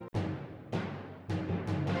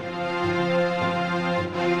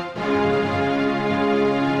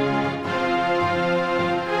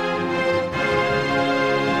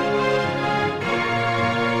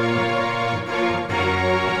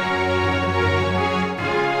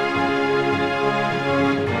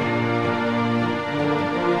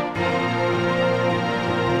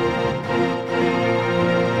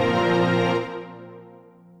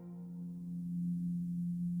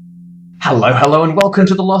Hello, and welcome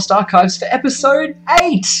to the Lost Archives for episode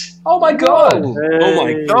 8! Oh my god! Hey. Oh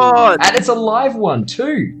my god! And it's a live one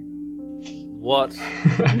too! What?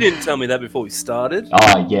 You didn't tell me that before we started.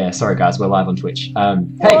 Oh yeah, sorry guys, we're live on Twitch.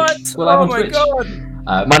 What? We're live on my Twitch. God.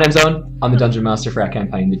 My name's Owen, I'm the Dungeon Master for our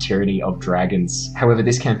campaign, The Tyranny of Dragons. However,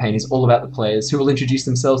 this campaign is all about the players who will introduce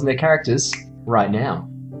themselves and their characters right now.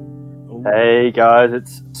 Hey guys,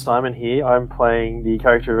 it's Simon here. I'm playing the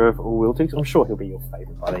character of Wiltix. I'm sure he'll be your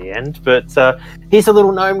favourite by the end, but he's a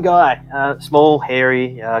little gnome guy. Small,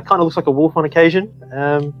 hairy, kind of looks like a wolf on occasion.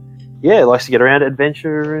 Likes to get around,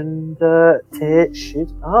 adventure, and tear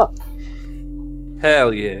shit up.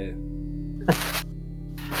 Hell yeah.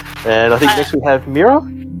 And I think next we have Mira.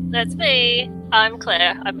 That's me. I'm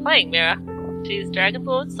Claire. I'm playing Mira. She's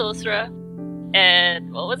Dragonborn Sorcerer.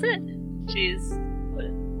 And what was it? She's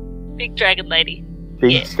big dragon lady.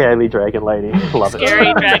 Big, scaly dragon lady. Love it.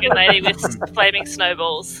 Scary dragon lady with flaming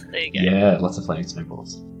snowballs. There you go. Yeah, lots of flaming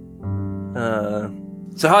snowballs.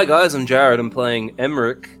 So hi guys, I'm Jared. I'm playing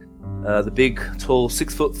Emmerich, the big, tall,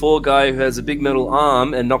 6'4" guy who has a big metal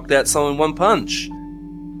arm and knocked out someone in one punch.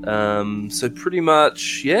 So pretty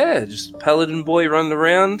much, just paladin boy running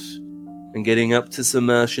around and getting up to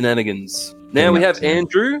some shenanigans. Now we have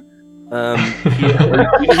Andrew.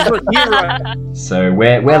 So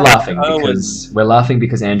we're laughing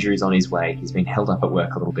because Andrew's on his way. He's been held up at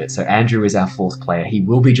work a little bit. So Andrew is our fourth player. He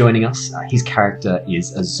will be joining us. His character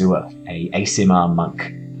is Azure, a ASMR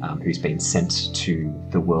monk who's been sent to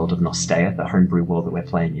the world of Nostea, the homebrew world that we're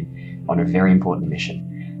playing in, on a very important mission.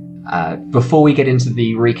 Before we get into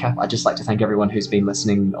the recap, I'd just like to thank everyone who's been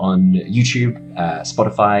listening on YouTube,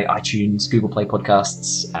 Spotify, iTunes, Google Play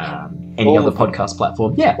Podcasts, any other podcast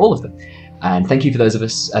platform. Yeah, all of them. And thank you for those of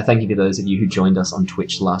you who joined us on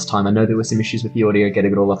Twitch last time. I know there were some issues with the audio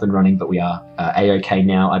getting it all up and running, but we are A-OK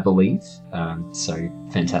now, I believe. So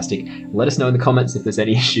fantastic. Let us know in the comments if there's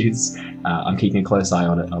any issues. I'm keeping a close eye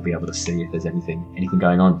on it. I'll be able to see if there's anything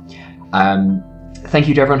going on. Thank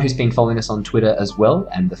you to everyone who's been following us on Twitter as well,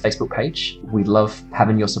 and the Facebook page. We love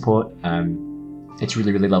having your support. It's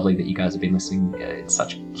really, really lovely that you guys have been listening in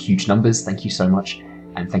such huge numbers. Thank you so much.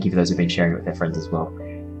 And thank you for those who've been sharing it with their friends as well.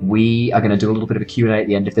 We are going to do a little bit of a Q&A at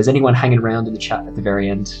the end. If there's anyone hanging around in the chat at the very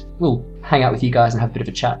end, we'll hang out with you guys and have a bit of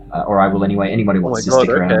a chat. Or I will anyway. Anyone who wants to stick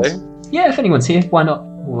around. Yeah, if anyone's here, why not?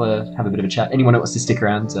 We'll have a bit of a chat. Anyone who wants to stick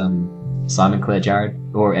around, Simon, Claire, Jared,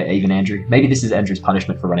 or even Andrew. Maybe this is Andrew's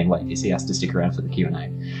punishment for running late, is he has to stick around for the Q&A.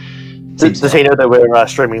 Does he know that we're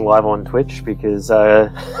streaming live on Twitch? Because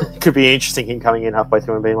it could be interesting him coming in halfway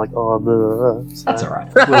through and being like, oh, blah. So. That's all right.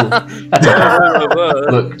 That's all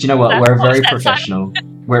right. Look, do you know what? We're a very professional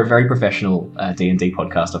D&D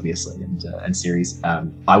podcast, obviously, and series.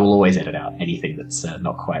 I will always edit out anything that's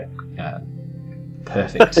not quite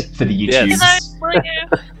perfect for the YouTubes. Yes.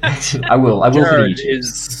 I will for the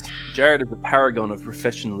YouTubes. Jared is the paragon of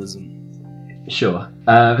professionalism. Sure.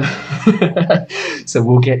 So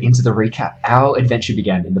we'll get into the recap. Our adventure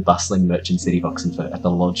began in the bustling merchant city of Oxenford at the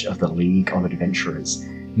lodge of the League of Adventurers.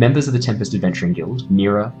 Members of the Tempest Adventuring Guild,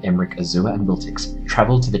 Mira, Emmerich, Azure, and Wiltix,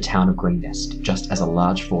 travelled to the town of Greennest just as a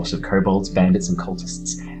large force of kobolds, bandits, and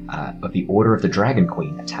cultists of the Order of the Dragon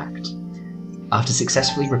Queen attacked. After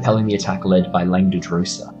successfully repelling the attack led by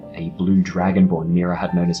Langdudrosa, a blue dragonborn Mira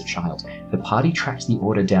had known as a child, the party tracked the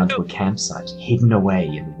Order down to a campsite hidden away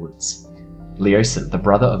in the woods. Leosin, the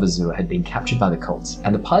brother of Azure, had been captured by the cult,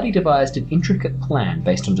 and the party devised an intricate plan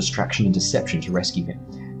based on distraction and deception to rescue him.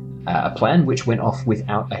 A plan which went off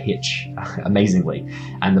without a hitch, amazingly,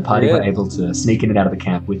 and the party were able to sneak in and out of the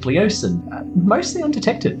camp with Leosin mostly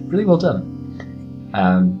undetected. Really well done.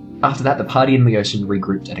 After that, the party and Leosin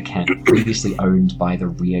regrouped at a camp previously owned by the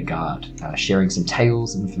rear guard, sharing some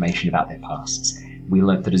tales and information about their pasts. We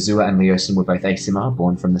learnt that Azure and Leosin were both Asimar,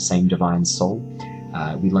 born from the same divine soul.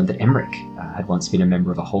 We learned that Emmerich had once been a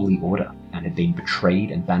member of a holy order and had been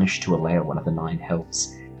betrayed and banished to Alea, one of the 9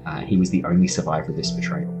 hells. He was the only survivor of this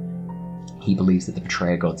betrayal. He believes that the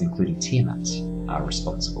betrayer gods, including Tiamat, are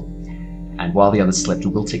responsible. And while the others slept,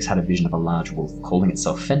 Wiltix had a vision of a large wolf calling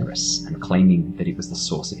itself Fenris and claiming that it was the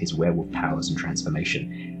source of his werewolf powers and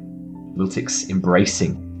transformation. Wiltix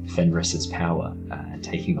embracing Fenris's power and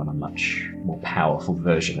taking on a much more powerful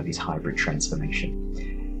version of his hybrid transformation.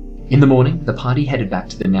 In the morning, the party headed back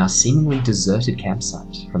to the now seemingly deserted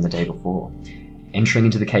campsite from the day before. Entering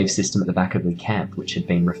into the cave system at the back of the camp, which had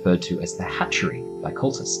been referred to as the Hatchery by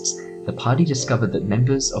cultists, the party discovered that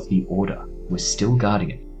members of the Order were still guarding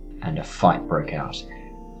it, and a fight broke out.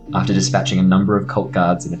 After dispatching a number of cult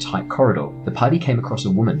guards in a tight corridor, the party came across a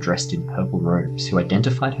woman dressed in purple robes who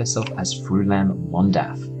identified herself as Frulam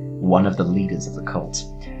Londath, one of the leaders of the cult.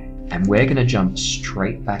 And we're going to jump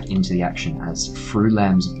straight back into the action as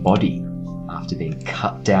Frulam's body, after being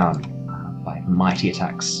cut down by mighty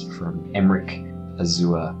attacks from Emmerich,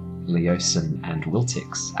 Azure, Leosin, and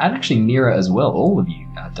Wiltix, and actually Mira as well, all of you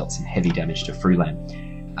dealt some heavy damage to Frulam.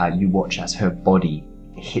 You watch as her body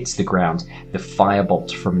hits the ground, the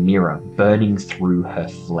firebolt from Mira burning through her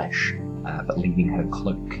flesh, but leaving her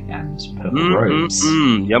cloak and purple robes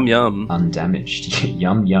yum yum undamaged.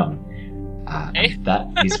 Yum yum. And that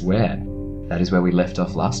is where we left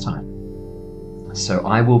off last time. So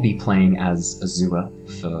I will be playing as Azure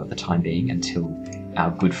for the time being until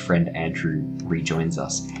our good friend Andrew rejoins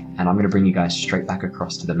us, and I'm going to bring you guys straight back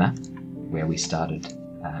across to the map where we started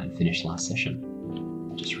and finished last session.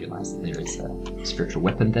 I just realised that there is a spiritual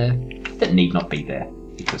weapon there that need not be there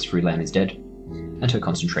because Frulam is dead and her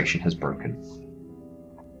concentration has broken.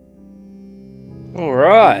 All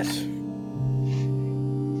right.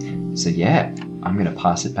 So yeah, I'm going to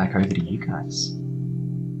pass it back over to you guys.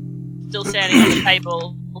 Still standing on the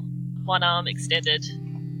table, one arm extended.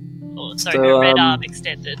 Or, sorry, So, her red arm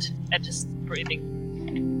extended, and just breathing.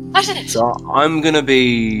 So I'm gonna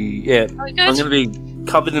be I'm gonna be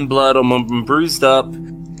covered in blood. I'm bruised up.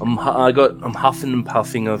 I'm huffing and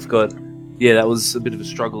puffing. That was a bit of a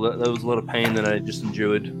struggle. That was a lot of pain that I just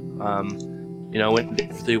endured. I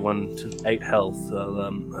went through 1 to 8 health.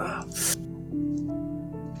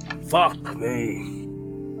 Fuck me.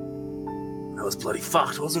 That was bloody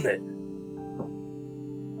fucked, wasn't it?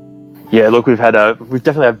 Yeah, look, we've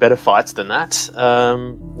definitely had better fights than that.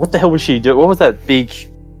 What the hell was she doing? What was that big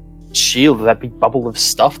shield, that big bubble of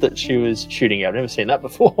stuff that she was shooting at? I've never seen that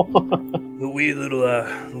before. The weird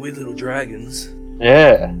little dragons.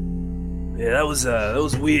 Yeah. Yeah, that was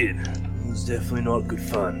weird. It was definitely not good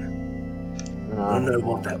fun. I don't know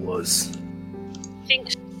what that was. I think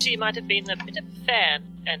she might have been a bit of a fan,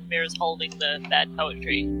 and Mira's holding the bad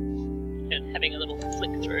poetry and having a little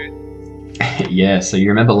flick through. Yeah, so you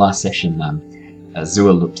remember last session,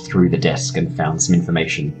 Azure looked through the desk and found some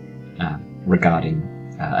information regarding,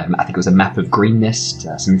 I think it was a map of Green Nest,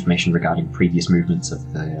 some information regarding previous movements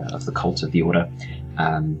of the cult of the Order,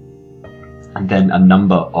 and then a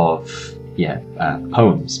number of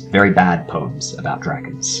poems, very bad poems about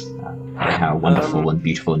dragons, how wonderful and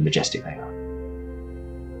beautiful and majestic they are.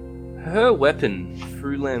 Her weapon,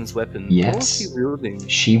 Frulam's weapon. Yes. What was she wielding?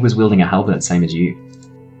 She was wielding a halberd, same as you.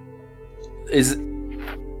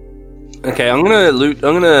 Okay, I'm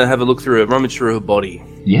gonna have a look through her, rummage through her body.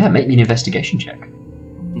 Yeah, make me an investigation check.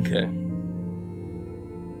 Okay.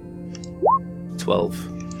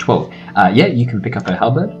 12. 12. You can pick up her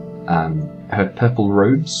halberd. Her purple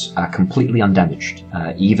robes are completely undamaged,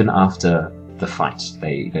 even after the fight.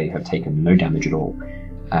 They have taken no damage at all.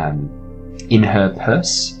 In her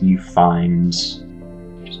purse, you find...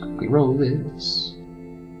 Just quickly roll this.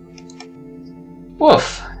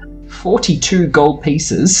 Woof! 42 gold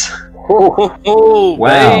pieces. Oh,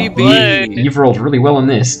 Wow. baby! You've rolled really well on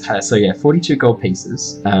this. 42 gold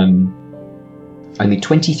pieces. Only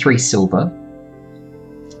 23 silver,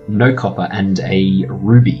 no copper, and a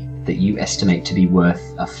ruby that you estimate to be worth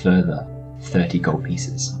a further 30 gold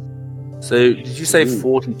pieces. So, did you say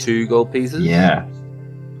 42 gold pieces? Yeah.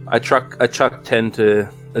 I chuck 10 to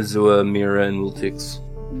Azure, Mira, and Wiltix.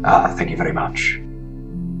 Thank you very much.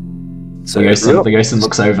 So Leosin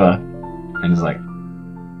looks over and is like,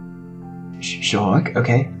 sure,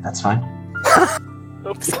 okay, that's fine.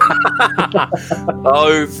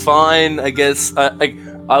 Oh, fine. I guess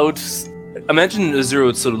I would imagine Azure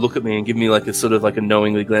would sort of look at me and give me like a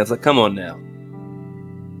knowingly glance, like, "Come on now."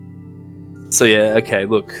 So yeah, okay.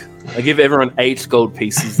 Look, I give everyone 8 gold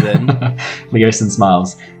pieces then. Leosin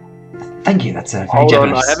smiles. Thank you. That's very Hold on,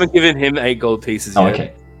 generous. I haven't given him 8 gold pieces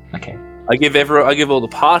yet. Okay. I give all the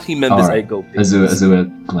party members 8 gold pieces. Azure,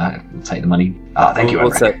 glad will take the money. Thank you.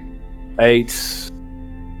 What's that? 8.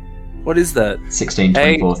 What is that? 16,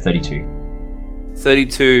 24, 32.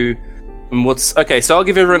 32. And what's... Okay, so I'll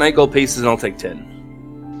give everyone 8 gold pieces and I'll take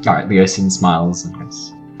 10. Alright, Leosin smiles and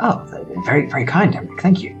goes, very, very kind, Emmerich,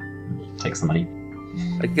 thank you. Takes the money.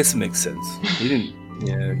 I guess it makes sense. You didn't...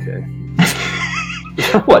 Yeah, okay.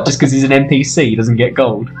 What, just because he's an NPC, he doesn't get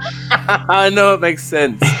gold? I know, it makes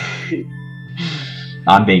sense.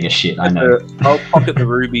 I'm being a shit, I know. I'll pocket the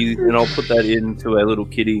ruby and I'll put that into a little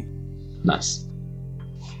kitty. Nice.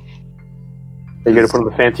 Are you going to put on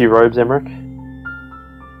the fancy robes, Emmerich?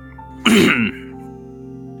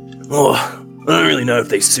 Oh, I don't really know if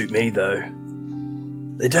they suit me though.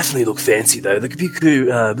 They definitely look fancy though. They could be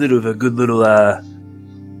a bit of a good little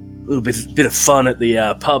bit of fun at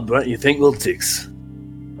the pub, don't you think, Wiltix?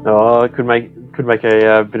 Oh, it could make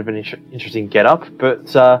a bit of an interesting get-up,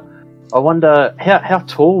 but I wonder how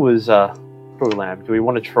tall was Lamb? Do we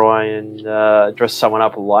want to try and dress someone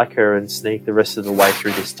up like her and sneak the rest of the way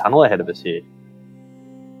through this tunnel ahead of us here?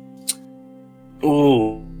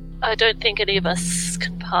 Ooh, I don't think any of us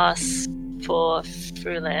can pass for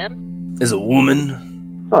Frulam. there's a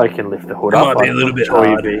woman. I can lift the hood It up. might be a I'm little not bit sure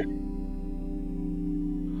you'd hard. be-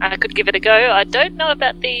 I could give it a go. I don't know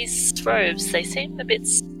about these robes. They seem a bit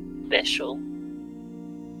special.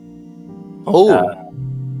 Oh,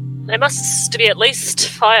 They must be at least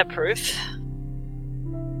fireproof.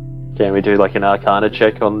 Can we do like an Arcana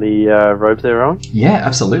check on the robes they're on? Yeah,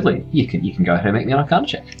 absolutely. You can go ahead and make me an Arcana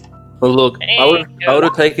check. well, look, I There would you go.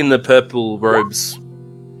 have taken the purple robes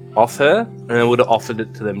off her, and I would have offered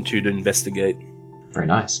it to them too to investigate. Very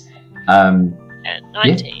nice. And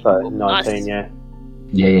 19. So Oh, 19, nice. yeah.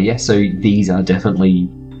 Yeah. So these are definitely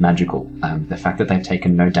magical. The fact that they've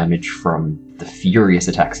taken no damage from the furious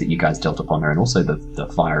attacks that you guys dealt upon her, and also the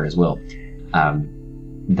fire as well.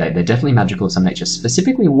 They're definitely magical of some nature.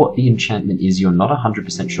 Specifically what the enchantment is, you're not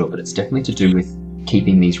 100% sure, but it's definitely to do with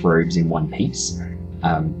keeping these robes in one piece.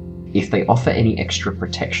 If they offer any extra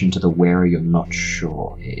protection to the wearer, you're not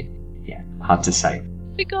sure. Hard to say.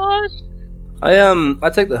 Oh my god. I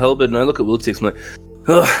take the halberd and I look at Wiltix and I'm like,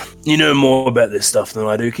 "Ugh, you know more about this stuff than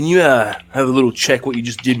I do. Can you have a little check what you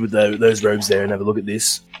just did with those robes there and have a look at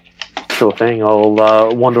this?" Sure thing. I'll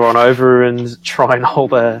wander on over and try and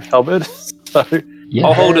hold a halberd. So, Yeah.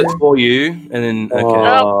 I'll hold it for you, and then okay.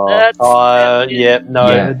 Oh, that's- yeah, no.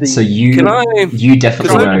 Yeah, the- so you Can I?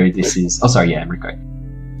 definitely Can I- know this is. Oh, sorry. Yeah, Enrico.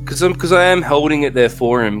 Because I am holding it there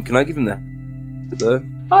for him. Can I give him that? Though?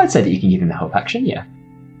 I'd say that you can give him the help action. Yeah.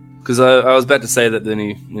 Because I was about to say that, then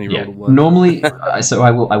he rolled a one. Normally, so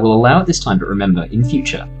I will allow it this time, but remember, in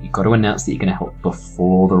future, you've got to announce that you're going to help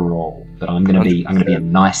before the roll. But I'm going to be a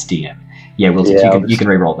nice DM. Yeah, Wilton, Yeah, you can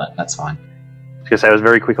re-roll that. That's fine. Because I was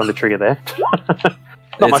very quick on the trigger there. It's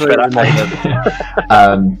much not better. even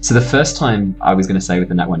that So the first time I was going to say with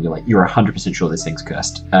the nat one, you're 100% sure this thing's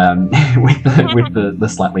cursed. With the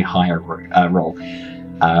slightly higher roll,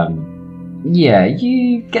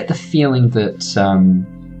 you get the feeling that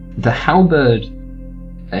the halberd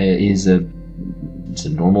it's a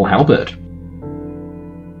normal halberd.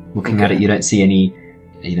 Looking at it, you don't see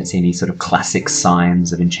any sort of classic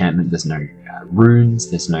signs of enchantment. There's no runes.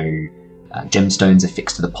 There's no gemstones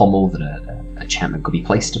affixed to the pommel that an enchantment could be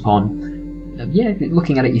placed upon.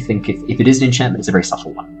 Looking at it, you think if it is an enchantment, it's a very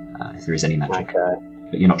subtle one, if there is any magic. Okay.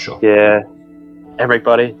 But you're not sure. Yeah.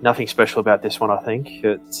 Everybody, nothing special about this one, I think.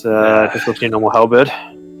 It's just looking a normal halberd.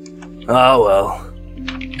 Oh well,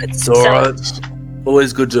 it's all right.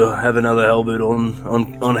 Always good to have another halberd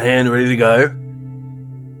on hand, ready to go.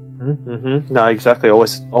 Mm-hmm. No, exactly.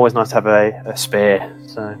 Always nice to have a spare.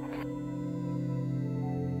 So.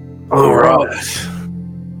 All right.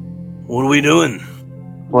 What are we doing?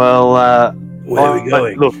 Well, Where are we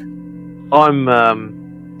going? Look, I'm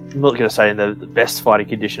not going to say in the best fighting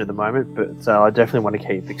condition at the moment, but I definitely want to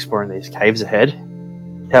keep exploring these caves ahead.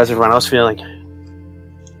 How's everyone else feeling?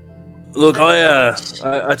 Look,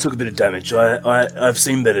 I took a bit of damage. I've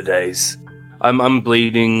seen better days. I'm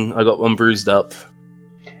bleeding. I'm bruised up.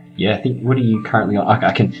 Yeah, I think. What are you currently on?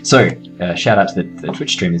 I can. So, shout out to the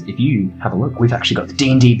Twitch streamers. If you have a look, we've actually got the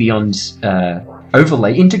D&D Beyond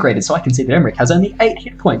overlay integrated, so I can see that Emmerich has only 8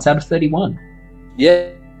 hit points out of 31. Yeah.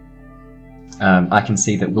 I can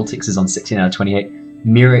see that Wiltix is on 16 out of 28.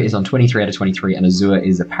 Mira is on 23 out of 23, and Azure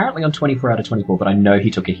is apparently on 24 out of 24. But I know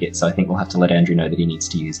he took a hit, so I think we'll have to let Andrew know that he needs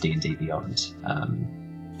to use D&D Beyond.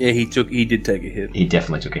 Yeah, he did take a hit. He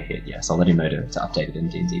definitely took a hit. Yeah, so I'll let him know to update it in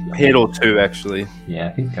D&D Beyond. Hit or two, actually. Yeah,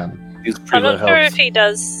 I think. He's I'm pretty low not sure health. if he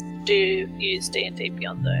does use D&D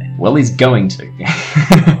Beyond though. Well, he's going to.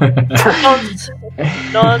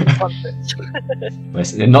 Non-sponsored.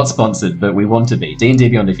 We're not sponsored, but we want to be. D&D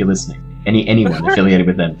Beyond, if you're listening. Anyone affiliated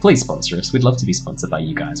with them, please sponsor us. We'd love to be sponsored by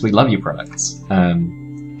you guys. We love your products.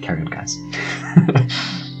 Carry on, guys.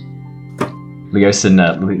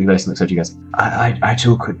 Leosin looks at you guys. I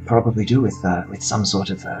too could probably do with some sort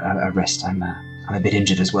of a rest. I'm a bit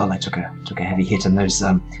injured as well. I took a heavy hit, and those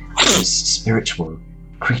spiritual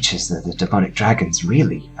creatures, the demonic dragons,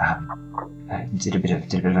 really did a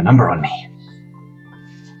bit of a number on me.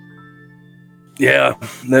 Yeah,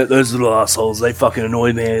 those little assholes, they fucking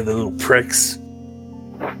annoy me, the little pricks.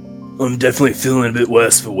 I'm definitely feeling a bit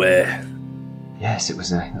worse for wear. Yes, it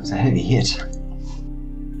was a heavy hit.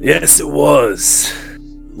 Yes, it was.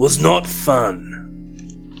 Was not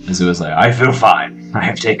fun. Azure's like, I feel fine. I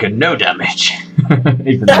have taken no damage.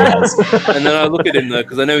 Even though he has. And then I look at him though,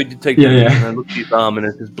 because I know he did take Yeah, damage, yeah. and I look at his arm and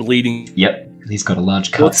it's just bleeding. Yep, he's got a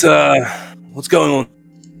large cut. What's going on?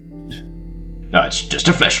 No, it's just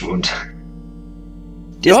a flesh wound.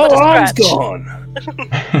 Just Your let us arm's scratch. gone.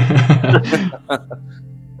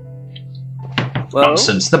 Well,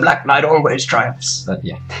 Nonsense. The Black Knight always triumphs.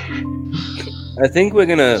 Yeah. I think we're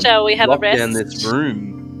gonna Shall we have a lock rest? down this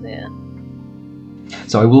room. Yeah.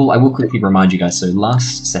 So I will quickly remind you guys. So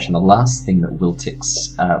last session, the last thing that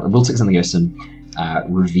Wiltix and Leosin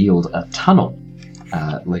revealed a tunnel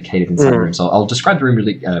located inside the room. So I'll describe the room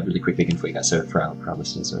really quickly again for you guys. So for our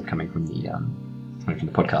listeners who are coming from the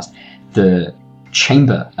podcast, the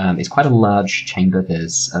chamber is quite a large chamber.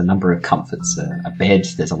 There's a number of comforts, a bed.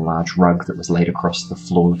 There's a large rug that was laid across the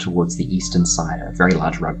floor towards the eastern side. A very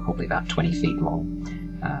large rug, probably about 20 feet long,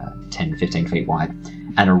 10, 15 feet wide.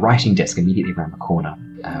 And a writing desk immediately around the corner.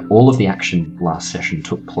 All of the action last session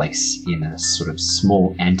took place in a sort of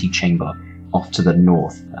small antechamber off to the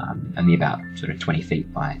north, only about sort of 20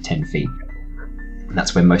 feet by 10 feet. And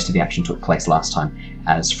that's where most of the action took place last time,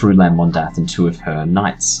 as Frulan Mondath and two of her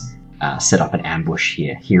knights set up an ambush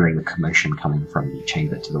here, hearing the commotion coming from the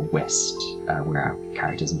chamber to the west, where our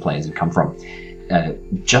characters and players have come from.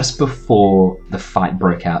 Just before the fight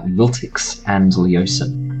broke out, Wiltix and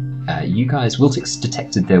Leosin, Wiltix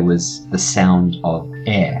detected there was the sound of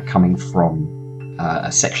air coming from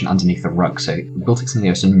a section underneath the rug. So Wiltix and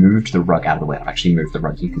Leosin moved the rug out of the way. I've actually moved the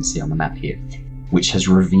rug, you can see on the map here, which has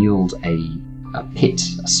revealed a pit,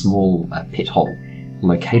 a small pit hole,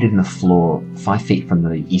 located in the floor 5 feet from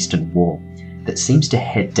the eastern wall, that seems to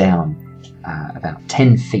head down about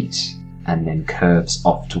 10 feet and then curves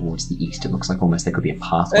off towards the east. It looks like almost there could be a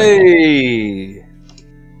pathway. Hey!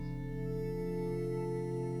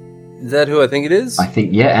 Is that who I think it is? I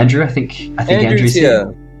think, yeah, Andrew. I think Andrew's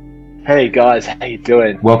here. Hey guys, how you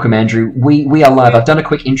doing? Welcome, Andrew. We are live. I've done a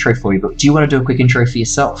quick intro for you, but do you want to do a quick intro for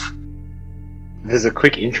yourself? There's a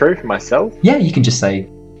quick intro for myself. Yeah, you can just say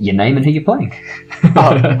your name and who you're playing.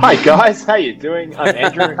 Hi guys, how you doing? I'm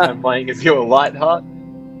Andrew. I'm playing as your Lightheart.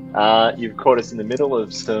 You've caught us in the middle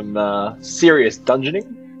of some serious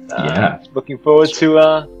dungeoning. Yeah. Looking forward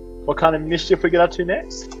to what kind of mischief we get up to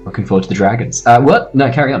next. Looking forward to the dragons. What?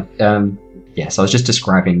 No, carry on. So I was just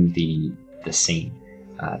describing the scene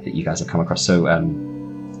that you guys have come across. So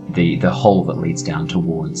the hole that leads down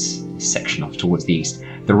towards the section off towards the east.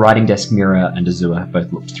 The writing desk, Mira and Azura have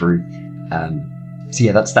both looked through. So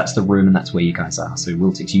yeah, that's the room, and that's where you guys are. So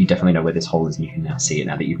Wiltix, you definitely know where this hole is, and you can now see it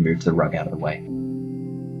now that you've moved the rug out of the way.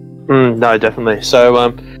 No, definitely. So,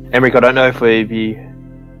 Emmerich, I don't know if we'd be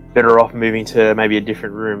better off moving to maybe a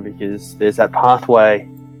different room, because there's that pathway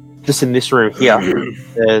just in this room here,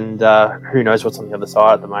 and who knows what's on the other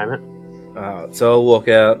side at the moment. So I'll walk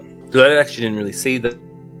out. I actually didn't really see that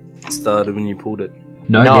it started when you pulled it.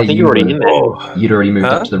 No, I think you're already in there. You'd already moved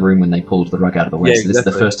up to the room when they pulled the rug out of the way, Yeah, so this is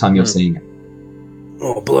the first time you're seeing it.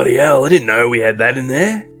 Oh, bloody hell, I didn't know we had that in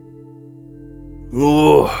there.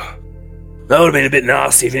 Oh, that would have been a bit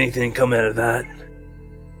nasty if anything had come out of that.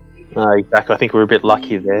 Exactly. I think we're a bit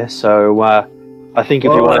lucky there. So I think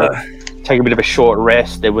if you want to take a bit of a short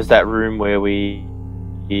rest, there was that room where we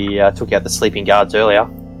took out the sleeping guards earlier.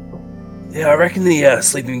 Yeah, I reckon the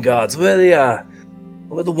sleeping guards were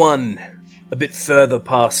the one a bit further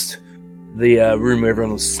past the room where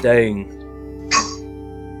everyone was staying.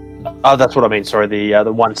 Oh, that's what I mean. Sorry,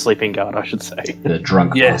 the one sleeping guard, I should say. The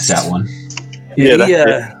drunk Yes. passed out one.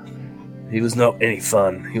 Yeah, he was not any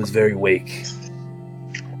fun. He was very weak.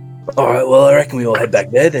 Alright, well, I reckon we all head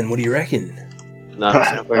back there then. What do you reckon? No,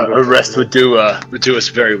 it's not very A good. rest would do us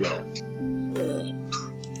very well.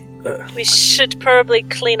 We should probably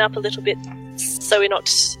clean up a little bit so we're not,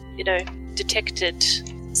 detected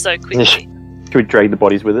so quickly. Should we drag the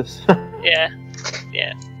bodies with us? Yeah.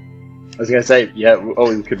 I was going to say,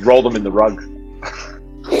 we could roll them in the rug.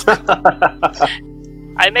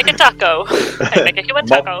 I make a taco. I make a human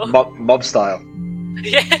taco. Mob style.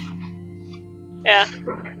 Yeah. Yeah.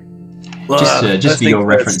 Well, Just I for think your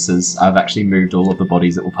that's- references, I've actually moved all of the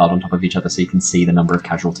bodies that were piled on top of each other so you can see the number of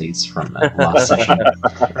casualties from last session.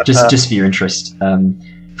 Just for your interest.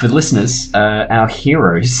 For the listeners, our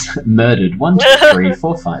heroes murdered 1, 2, 3,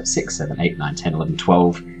 4, 5, 6, 7, 8, 9, 10, 11,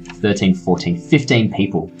 12, 13, 14, 15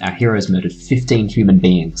 people. Our heroes murdered 15 human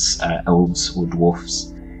beings, elves or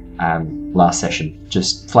dwarfs, last session.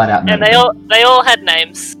 Just flat out And murdered. they all had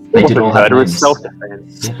names. They did all have Murder is names.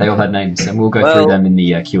 self-defense. Yeah, they all had names, and we'll go through them in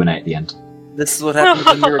the Q&A at the end. This is what happened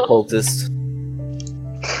to the cultist.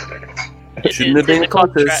 It Shouldn't have is in been a the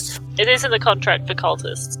contract. cultist. It is in the contract for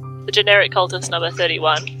cultists. The generic cultist number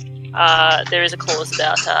 31. There is a clause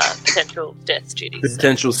about potential death duties.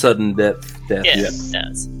 Potential sudden death. Yeah, no,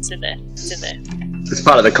 it's in there. It's in there. It's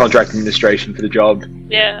part of the contract administration for the job.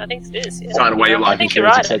 Yeah, I think it is. Yeah. Sign away your I life think you're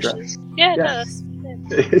insurance, right, etc. actually. Yeah, Yeah. no, that's, yeah.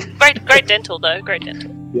 Great dental though. Great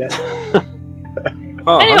dental. Yeah.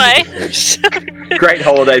 Oh, Anyway. 100%. Great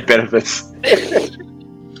holiday benefits.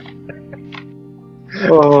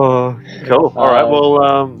 Oh, cool. All right. Well,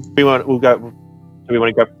 we'll go. Do we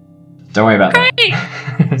want to go? Don't worry about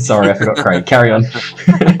that. Sorry, I forgot Craig. Carry on.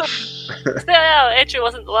 So, Andrew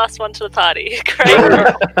wasn't the last one to the party.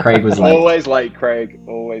 Great. Craig was late. Always late, Craig.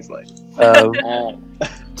 Always late.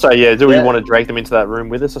 So yeah, do we Yeah. want to drag them into that room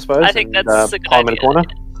with us? I suppose. I think and, that's a good pile them in a idea. corner.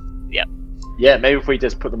 Yeah, maybe if we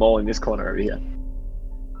just put them all in this corner over here.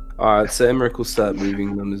 Alright, so Emmerich will start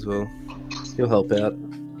moving them as well. He'll help out.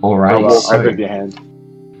 Alrighty, I'll so grab your hand.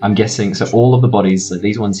 I'm guessing, so all of the bodies, so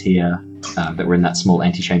these ones here that were in that small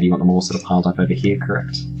antechamber, you want them all sort of piled up over here,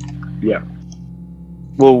 correct?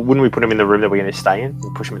 Well, wouldn't we put them in the room that we're going to stay in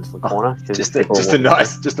and push them into the corner? 'Cause Just people a will-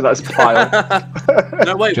 nice pile.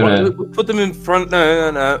 No, wait, Do you wanna- put them in front.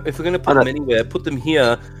 No. If we're going to put them anywhere, put them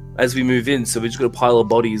here as we move in. So we just got a pile of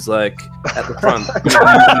bodies, like, at the front.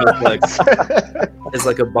 As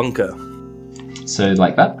like a bunker. So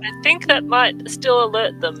like that? I think that might still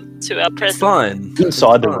alert them to our It's presence. fine.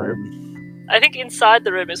 inside the Fine. room. I think inside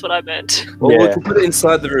the room is what I meant. Well, Yeah. we can put it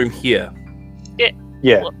inside the room here.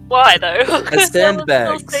 Yeah. Why though? 'Cause they'll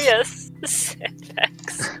sandbags. see us.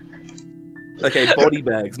 Sandbags. Okay, body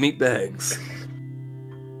bags, meat bags.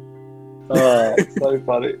 Oh, so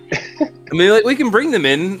funny. I mean, like, we can bring them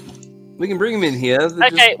in. We can bring them in here. They're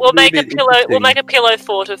Okay, just we'll make a bit pillow. We'll interesting. make a pillow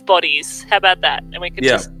fort of bodies. How about that? And we could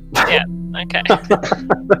Yeah. just. Yeah. Okay.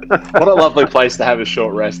 What a lovely place to have a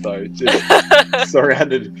short rest, though. Just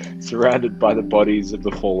surrounded by the bodies of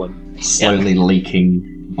the fallen. Slowly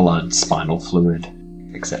leaking blood, spinal fluid,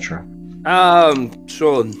 etc.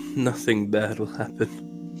 Sure, nothing bad will happen.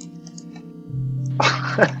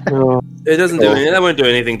 Oh, It doesn't do anything. That won't do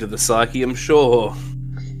anything to the psyche, I'm sure.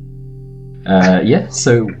 Yeah,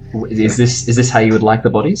 so is this how you would like the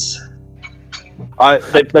bodies?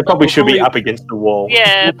 they probably should be Probably- up against the wall.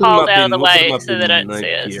 Yeah, We'll put 'em piled up out of in- the we'll put 'em way up so in, they don't like,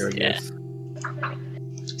 see us. here, I Yeah. guess.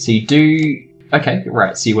 So you do... Okay,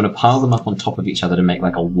 right, so you want to pile them up on top of each other to make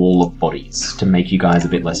like a wall of bodies, to make you guys a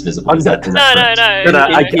bit less visible. Is that No, correct? No,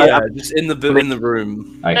 no, Yeah, just in the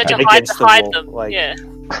room. No, Okay. to Against the hide wall, them. like- Yeah.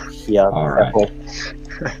 Yeah. Alright. Cool.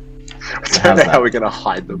 I How's don't know that? how we're going to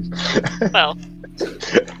hide them. Well,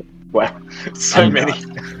 Wow, so Um, many.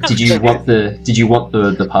 Did you want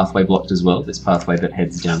the pathway blocked as well? This pathway that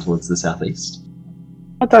heads down towards the southeast?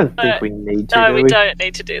 I don't think we need to. no, do we we? don't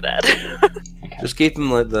need to do that. Just keep them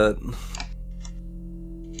like that.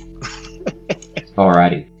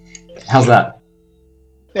 Alrighty. How's that?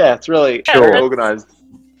 Yeah, it's really Yeah, very that's- organized.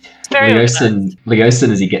 It's very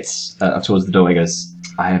Leosin, as he gets up towards the door, he goes,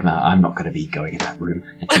 I'm not going to be going in that room.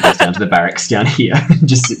 And he goes down to the barracks down here and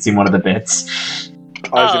just sits in one of the beds.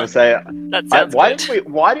 I was Oh, going to say, That sounds good.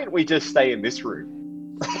 why didn't we just stay in this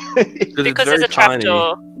room? Because there's a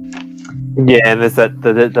trapdoor. Yeah, and there's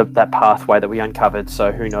that pathway that we uncovered.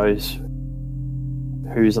 So who knows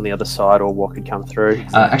who's on the other side or what could come through?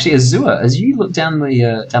 Actually, Azua, as you look down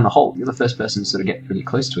the hole, you're the first person to sort of get really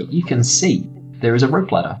close to it. You can see there is a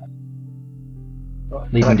rope ladder.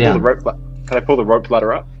 Leading down. Can I pull the rope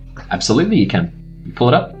ladder up? Absolutely, you can. You pull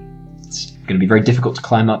it up. It's going to be very difficult to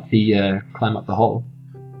climb up the hole.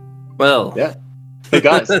 Well, Yeah. Hey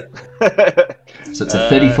guys. So it's a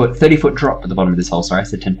 30 foot drop at the bottom of this hole. Sorry, I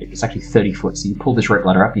said 10 feet. It's actually 30 foot. So you pull this rope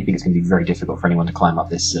ladder up, you think it's going to be very difficult for anyone to climb up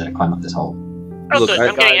this hole. Oh, Look, good. I-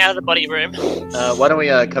 I'm getting out of the body room. Why don't we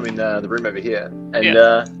come in the room over here and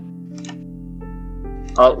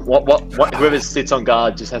whoever sits on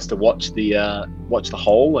guard just has to watch the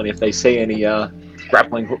hole, and if they see any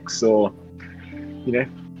grappling hooks or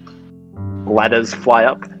ladders fly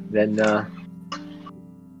up, then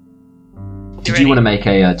Did you want to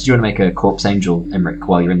make a corpse angel, Emmerich,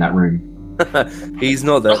 while you're in that room? he's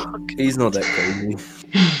not that crazy.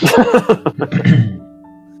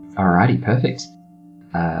 Alrighty, perfect.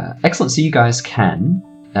 Excellent. So you guys can.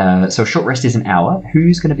 So a short rest is an hour.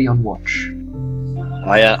 Who's going to be on watch?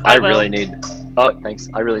 I will. really need. Oh, thanks.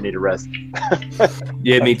 I really need a rest.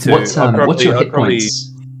 Yeah, me too. What's I'll what's your probably- hit I'll probably-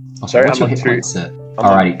 points? Oh, Sorry, what's I'm your on hit two. points, sir? I'm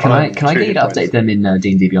Alrighty, can on I get you two to hit points. update them in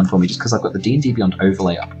D&D Beyond for me, just because I've got the D&D Beyond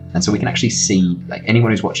overlay up, and so we can actually see, like,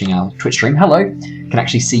 anyone who's watching our Twitch stream, hello, can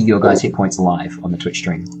actually see your guys' hit points live on the Twitch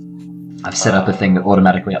stream. I've set up a thing that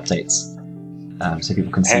automatically updates, so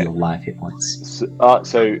people can see your live hit points. Do you Who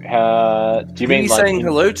are mean you like saying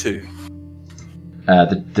hello to?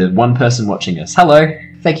 The one person watching us, hello,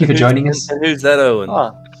 thank you for joining us. And who's that, Owen?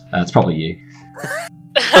 Oh, It's probably you.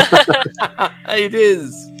 Hey, it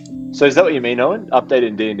is. so is that what you mean, Owen? Updated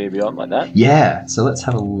in D&D Beyond like that? Yeah, so let's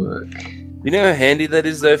have a look. You know how handy that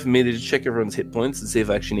is, though, for me to just check everyone's hit points and see if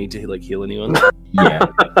I actually need to heal anyone. Yeah.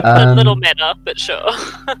 A little meta, but sure.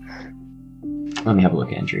 Let me have a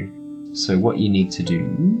look, Andrew. So what you need to do...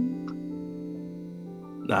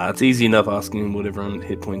 Nah, it's easy enough asking what everyone's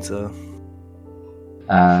hit points are.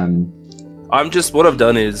 What I've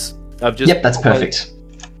done is I've just. Yep, that's perfect.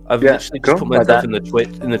 I've literally just put myself in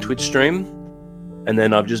the Twitch stream, and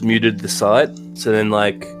then I've just muted the site. So then,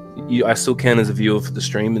 I still count as a viewer for the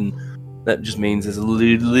stream, and that just means there's a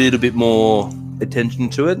little bit more attention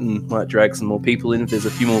to it, and might drag some more people in if there's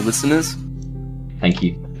a few more listeners. Thank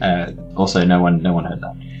you. Also, no one heard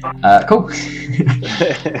that. Cool.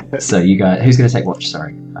 So you guys, who's going to take watch?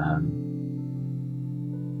 Sorry.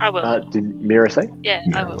 I will. Did Mira say? Yeah,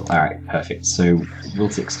 I will. All right, perfect. So,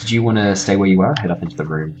 Wiltix, did you want to stay where you are? Head up into the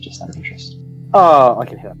room, just out of interest. I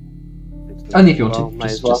can help. Only if you want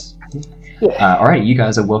to. Yeah. Alright, you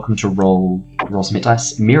guys are welcome to roll some hit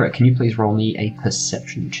dice. Mira, can you please roll me a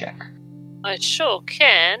perception check? I sure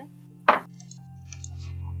can.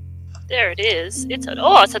 There it is. It's a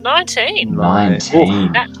 19.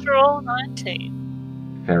 19. Natural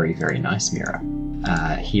 19. Very, very nice, Mira.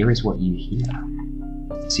 Here is what you hear.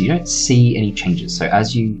 So you don't see any changes. So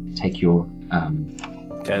as you take your you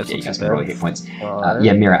guys can roll your hit points.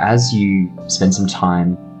 Mira, as you spend some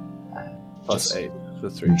time Plus 8 for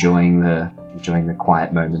 3. enjoying the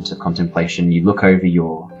quiet moment of contemplation, you look over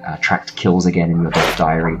your tracked kills again in your death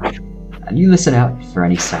diary, and you listen out for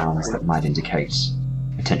any sounds that might indicate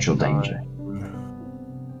potential danger.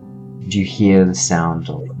 Do you hear the sound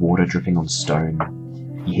of water dripping on stone?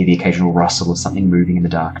 You hear the occasional rustle of something moving in the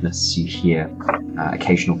darkness. You hear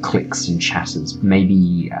occasional clicks and chatters,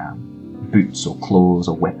 maybe boots or claws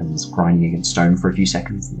or weapons grinding against stone for a few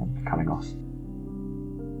seconds and then coming off.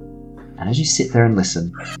 And as you sit there and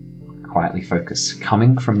listen, quietly focus,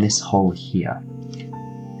 coming from this hole here,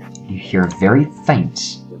 you hear a very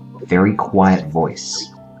faint, very quiet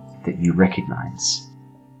voice that you recognize.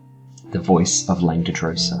 The voice of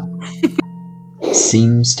Langdedrosa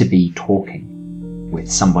seems to be talking with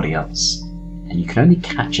somebody else, and you can only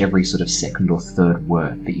catch every sort of second or third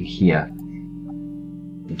word that you hear.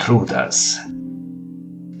 Intruders.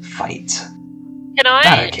 Fight. Can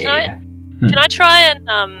I try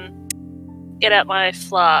and get out my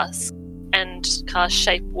flask and cast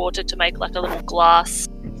shape water to make like a little glass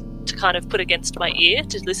to kind of put against my ear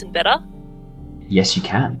to listen better? Yes, you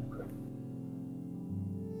can.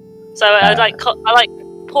 So I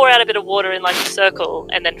pour out a bit of water in like a circle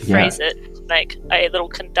and then freeze it to make a little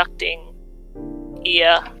conducting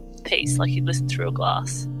ear piece, like you listen through a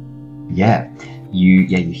glass. Yeah, you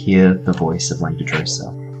hear the voice of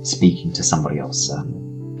Langdedrosa speaking to somebody else, a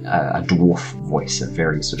dwarf voice, a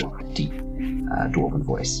very sort of deep dwarven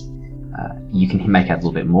voice. You can make out a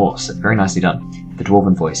little bit more, so very nicely done. The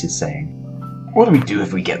dwarven voice is saying, "What do we do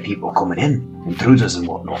if we get people coming in? Intruders and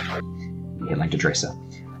whatnot?" You hear Langdedrosa,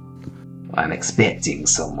 "I'm expecting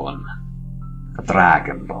someone. A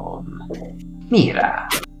dragonborn. Mira.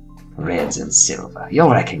 Red and silver. You'll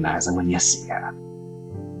recognize her when you see her.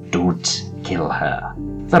 Don't kill her.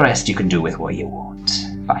 The rest you can do with what you want.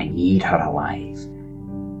 But I need her alive.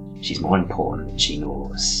 She's more important than she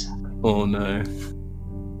knows." Oh no.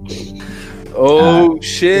 Oh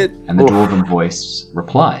shit. And the dwarven voice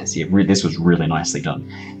replies. Yeah, this was really nicely done.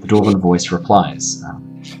 The dwarven voice replies.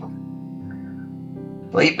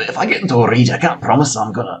 Like, if I get into a rage, I can't promise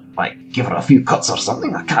I'm gonna, give her a few cuts or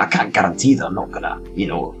something. I can't guarantee that I'm not gonna,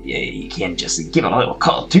 you can't just give her a little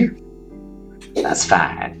cut or two. That's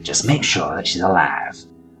fine. Just make sure that she's alive.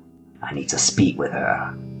 I need to speak with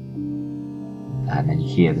her. And then you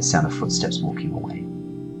hear the sound of footsteps walking away.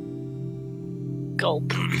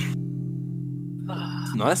 Gulp.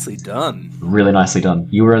 Nicely done. Really nicely done.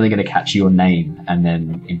 You were only going to catch your name and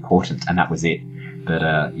then important, and that was it.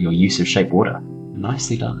 But your use of shape water,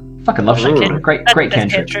 nicely done. Fucking love shape water. Great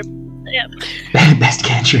cantrip. Yeah. Best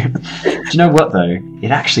cantrip. Do you know what though?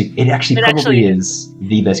 It actually probably is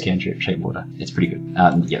the best cantrip, shape water. It's pretty good.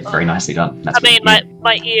 Very nicely done. That's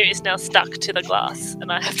my ear is now stuck to the glass,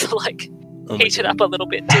 and I have to heat it up a little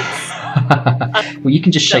bit too. Well, you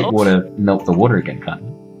can just shape water, melt the water again, can't you?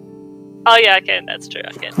 Oh yeah, I can. That's true.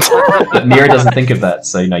 I can. But Mira doesn't think of that,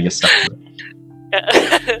 so you're stuck to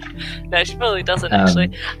it. No, she probably doesn't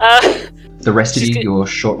actually. The rest of you, your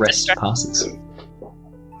short rest passes.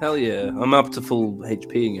 Hell yeah, I'm up to full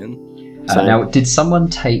HP again. Now, did someone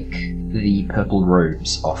take the purple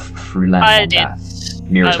robes off Frulan? I did.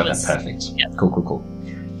 Mira's got that perfect. Yep. Cool.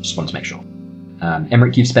 Just wanted to make sure.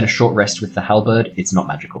 Emmerich, you've spent a short rest with the halberd. It's not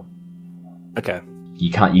magical. Okay. You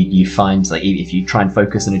can't. You find if you try and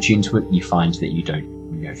focus and attune to it, you find that you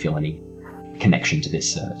don't feel any connection to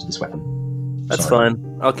this weapon. That's Sorry.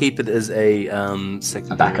 fine. I'll keep it as a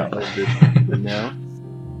second A backup. for now.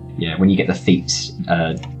 Yeah, when you get the feat,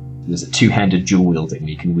 there's a two-handed dual wielding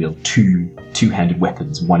where you can wield two-handed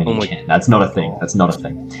weapons, one in Oh each my- hand. That's not a thing. That's not a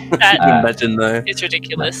thing. That Imagine though. is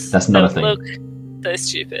ridiculous. That's not a That thing. would look so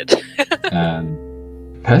stupid.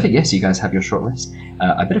 Perfect. Yes, you guys have your short rest.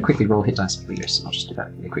 I better quickly roll hit dice for Leos. I'll just do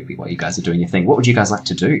that really quickly while you guys are doing your thing. What would you guys like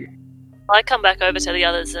to do? I come back over to the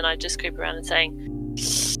others and I just creep around and saying,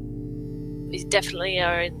 we definitely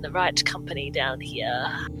are in the right company down here.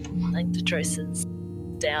 I think the Drosson's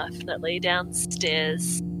definitely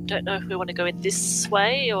downstairs. Don't know if we want to go in this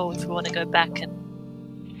way or if we want to go back and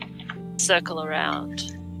circle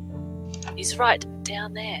around. He's right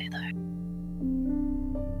down there, though.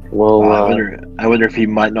 Well, I wonder if he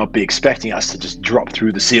might not be expecting us to just drop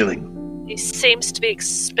through the ceiling. He seems to be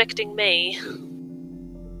expecting me.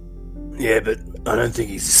 Yeah, but I don't think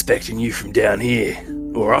he's expecting you from down here,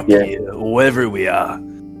 or up Yeah. here, or wherever we are.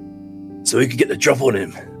 So we could get the drop on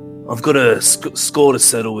him. I've got a score to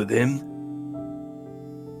settle with him.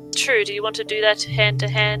 True, do you want to do that hand to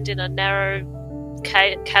hand in a narrow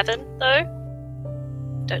cavern, though?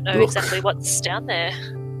 Don't know Look. exactly what's down there.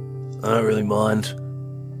 I don't really mind.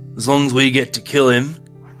 As long as we get to kill him,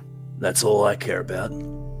 that's all I care about.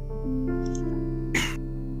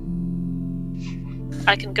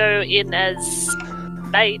 I can go in as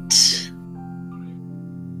bait.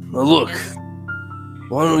 Now look,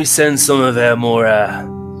 why don't we send some of our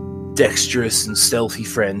more dexterous and stealthy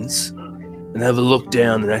friends and have a look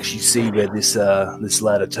down and actually see where this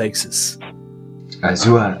ladder takes us?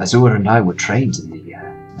 Azura and I were trained in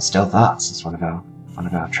the stealth arts. It's one of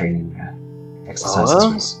our training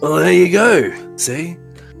exercises. Well, there you go. See?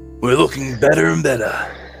 We're looking better and better.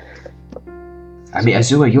 I mean,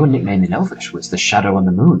 Azura, your nickname in Elvish was the Shadow on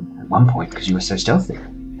the Moon at one point because you were so stealthy.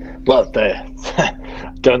 Well,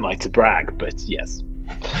 don't like to brag, but yes.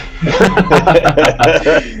 I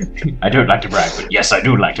don't like to brag, but yes, I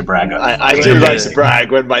do like to brag. I do like to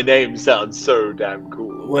brag when my name sounds so damn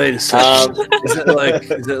cool. Wait a second. Is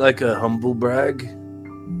it like a humble brag?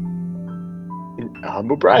 A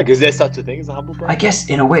humble brag? Is there such a thing as a humble brag? I guess,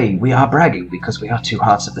 in a way, we are bragging because we are two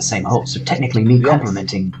hearts of the same whole. So technically, me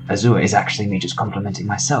complimenting Azura is actually me just complimenting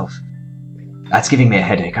myself. That's giving me a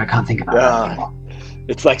headache. I can't think about that anymore.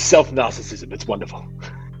 It's like self-narcissism. It's wonderful.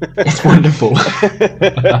 It's wonderful.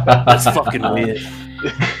 That's fucking weird.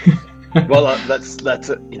 Well, that's I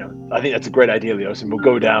think that's a great idea, Leos, and we'll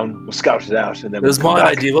go down, we'll scout it out, and then It was we'll come my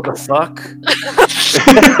back. idea. What the fuck?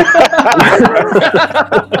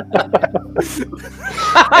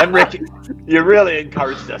 Emmerich, you really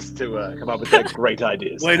encouraged us to come up with that great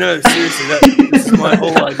ideas. Wait, no, seriously, this is my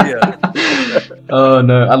whole idea. Oh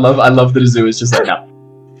no, I love that Azura is just like, no.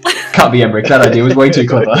 Can't be Emmerich. That idea was way too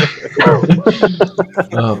clever.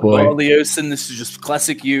 Oh boy. Oh, Leosin, this is just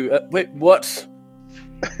classic you. Wait, what?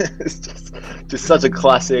 It's just such a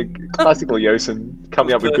classical Yosin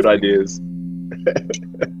coming up with good ideas.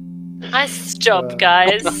 Nice job,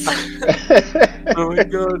 guys. Oh my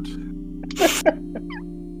god.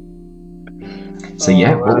 So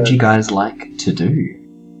yeah, what would you guys like to do?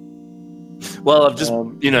 Well, I've just,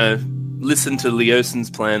 listened to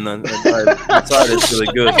Leosin's plan. I decided it's really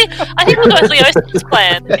good. I think we'll go with Leosin's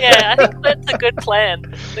plan. Yeah, I think that's a good plan.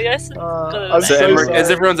 Leosin got it. I'm So so Emmerich, sorry.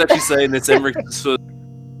 as everyone's actually saying this, Emmerich sort of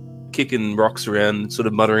kicking rocks around, sort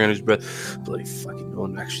of muttering under his breath, bloody fucking no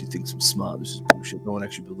one actually thinks I'm smart. This is bullshit. No one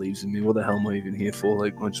actually believes in me. What the hell am I even here for?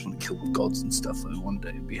 Like, I just want to kill gods and stuff. Like, one day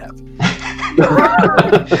I'd be happy.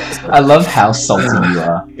 I love how salty you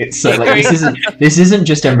are. It's so, like this isn't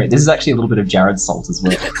just Emmerich. This is actually a little bit of Jared's salt as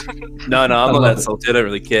well. No, I'm not love that it. salty. I don't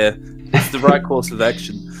really care. It's the right course of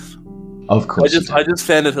action. Of course. I just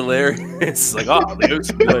found it hilarious. It's like, oh, Leo's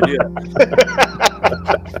a good idea.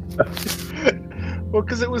 Well,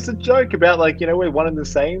 because it was a joke about we're one and the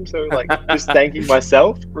same, so just thanking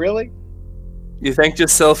myself, really. You thanked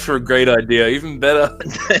yourself for a great idea. Even better.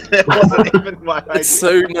 It wasn't even my idea. It's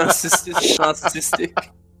so narcissistic.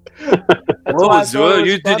 That's Oh, why I thought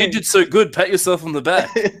it was you did so good. Pat yourself on the back.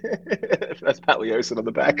 That's Pat Leosin on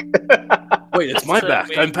the back. Wait, it's my So back.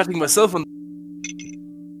 weird. I'm patting myself on.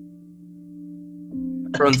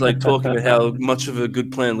 Everyone's like talking about how much of a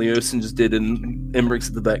good plan Leosin just did, and Emmerich's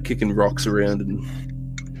at the back kicking rocks around. And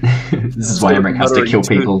This is why Emmerich has to kill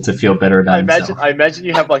people to feel better about himself. I imagine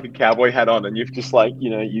you have a cowboy hat on, and you've just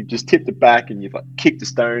you've just tipped it back, and you've kicked a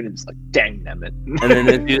stone, and it's dang damn it. and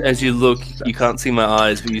then as you look, you can't see my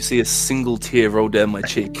eyes, but you see a single tear roll down my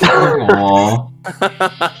cheek. Aww.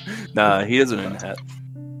 Nah, he doesn't own a hat.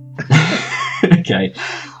 Okay.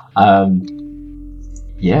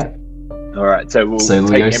 Yeah. All right, so we'll So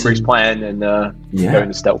take Leosin- Emery's plan and go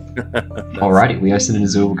into stealth. Alrighty, Leosin and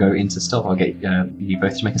Azul will go into stealth. I'll get you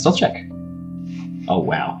both to make a stealth check. Oh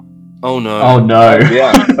wow. Oh no. Oh no.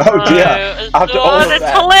 Yeah. Oh dear. After all of that's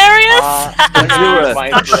that, hilarious. my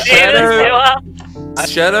inspiration.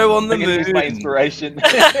 Shadow on the I'm gonna use my moon. inspiration.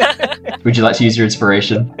 Would you like to use your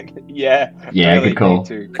inspiration? Yeah. Yeah, really good call. need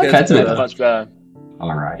to. Okay, that's That's better. much better.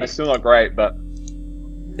 Alright. It's still not great, but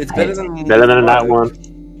It's better than that one.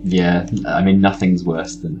 Yeah, I mean nothing's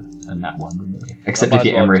worse than that one really. Except might if as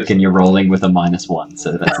you're well Emmerich just- and you're rolling with a -1,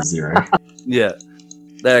 so that's a 0. Yeah,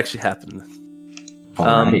 that actually happened.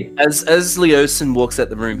 Alrighty. As Leosin walks out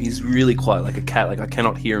the room, he's really quiet, like a cat. Like I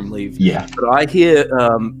cannot hear him leave. Yeah. But I hear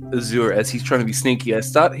Azure as he's trying to be sneaky. I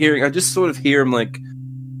just sort of hear him like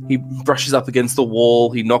he brushes up against the wall.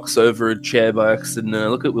 He knocks over a chair by accident. And I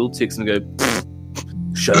look at Wiltix and I go,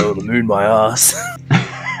 "Shadow of the moon, my ass."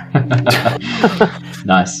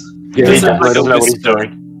 Nice. Yeah, Very he nice. doesn't know what he's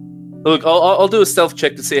doing. Look, I'll do a stealth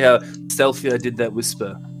check to see how stealthy I did that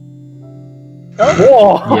whisper.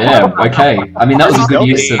 Whoa! Yeah, okay. I mean that was a good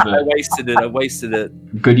use of I wasted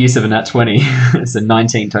it. good use of a nat 20. It's a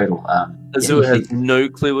 19 total. Azure yeah, has no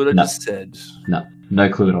clue what I No. just said. no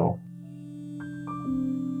clue at all.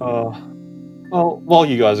 Well, while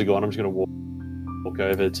you guys are gone, I'm just going to walk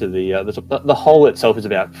over to the top. The hole itself is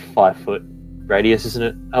about 5 foot radius, isn't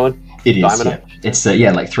it, Owen? It is. Diameter? Yeah. It's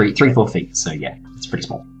yeah, like 3-4 feet. So yeah, it's pretty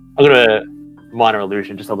small. I'm going to minor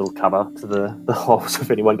illusion, just a little cover to the hole, so if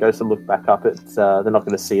anyone goes to look back up, it's they're not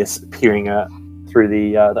going to see us peering through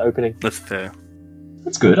the opening. That's fair.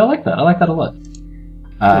 That's good. I like that. I like that a lot.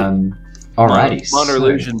 Alrighty. Minor so-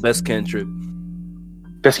 illusion, best cantrip.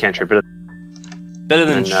 Best cantrip, but Better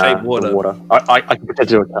than shape the water. I can pretend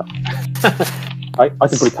to do a cup. I can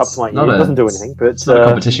put a cup to my ear. Not It a- doesn't do anything, but It's not a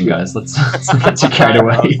competition, guys. Let's not get too carried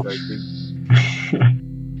away.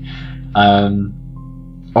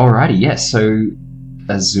 Alrighty, yes. So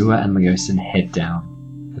Azure and Leosin head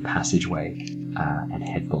down the passageway and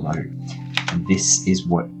head below. And this is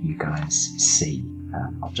what you guys see.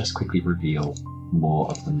 I'll just quickly reveal more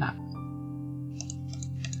of the map.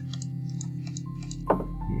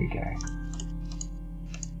 Here we go.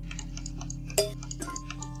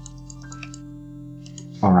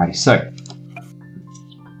 Alrighty, so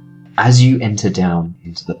as you enter down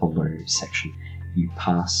into the below section, you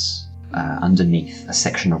pass underneath a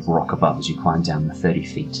section of rock above as you climb down the 30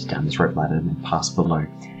 feet down this rope ladder and then pass below.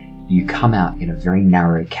 You come out in a very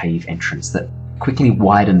narrow cave entrance that quickly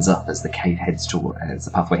widens up as the pathway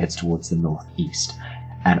heads towards the northeast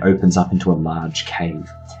and opens up into a large cave.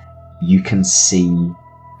 You can see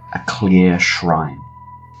a clear shrine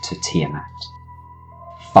to Tiamat,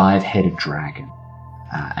 5-headed dragon,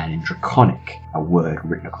 and in Draconic, a word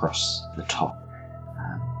written across the top.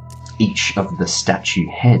 Each of the statue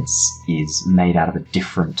heads is made out of a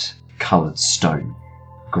different coloured stone: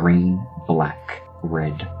 green, black,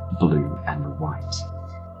 red, blue, and white.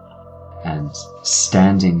 And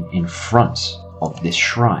standing in front of this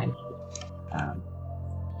shrine,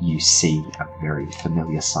 you see a very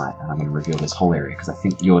familiar sight. And I'm going to reveal this whole area because I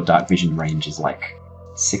think your dark vision range is like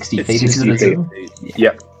 60 It's feet. 60 isn't it? feet.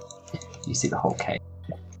 Yep. You see the whole cave.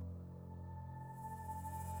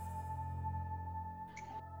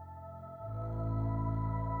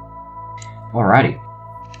 Alrighty.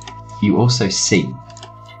 You also see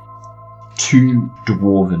 2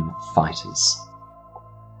 dwarven fighters,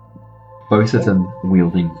 both of them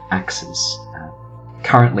wielding axes,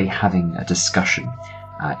 currently having a discussion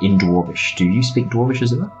in Dwarvish. Do you speak Dwarvish,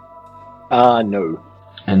 Azura? No,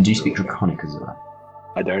 And do you speak Draconic, Azura?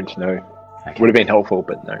 I don't know. Okay. Would have been helpful,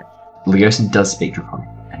 but no. Leosin does speak Draconic,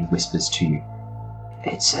 and he whispers to you.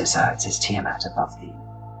 It says Tiamat above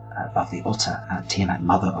the altar. Tiamat,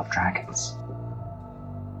 mother of dragons.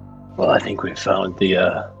 Well, I think we've found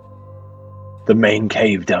the main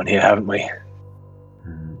cave down here, haven't we?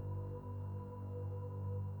 Hmm.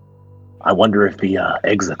 I wonder if the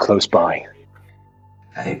eggs are close by.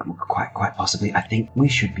 Quite possibly. I think we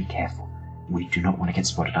should be careful. We do not want to get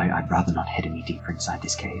spotted. I'd rather not head any deeper inside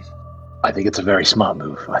this cave. I think it's a very smart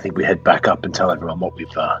move. I think we head back up and tell everyone what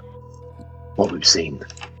we've seen.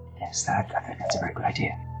 Yes, I think that's a very good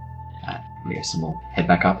idea. Leosin will head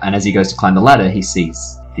back up, and as he goes to climb the ladder, he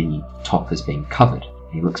sees the top as being covered.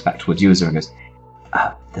 He looks back towards User and goes,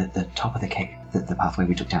 the top of the cave, the pathway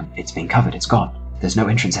we took down, it's been covered, it's gone. There's no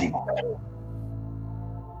entrance anymore.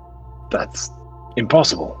 That's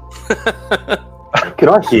impossible. Can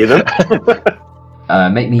I hear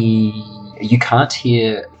them? Make me... You can't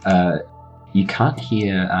hear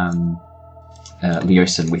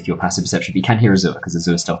Leosin with your passive perception, but you can hear Azure, because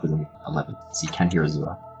Azure's stealth is 11, so you can hear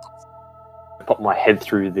Azure. pop my head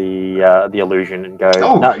through the illusion and go,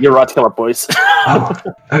 Oh. no, you're right to come up, boys. Oh,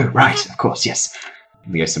 right, of course, yes.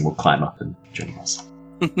 Leosin will climb up and join us.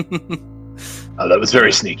 Oh, that was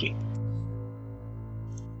very sneaky.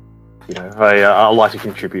 You know, I like to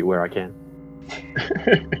contribute where I can.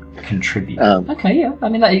 Contribute. Okay, yeah. I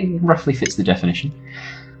mean, that roughly fits the definition.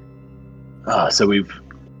 So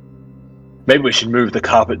maybe we should move the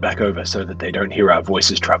carpet back over so that they don't hear our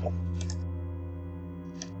voices travel.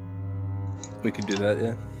 We could do that,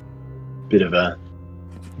 yeah. Bit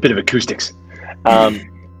of acoustics.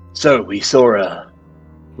 So we saw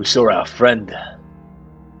our friend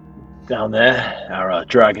down there, our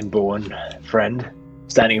dragonborn friend,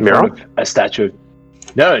 standing in front of a statue of...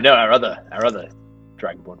 No, our other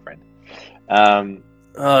dragonborn friend.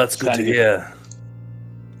 Oh, it's good to hear.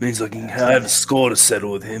 Means I have a score to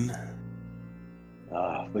settle with him.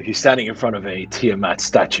 Well, he's standing in front of a Tiamat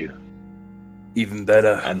statue. Even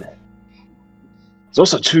better. And there's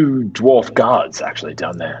also 2 dwarf guards actually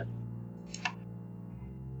down there.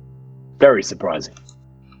 Very surprising.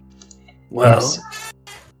 Well, Yes.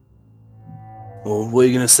 Well, what are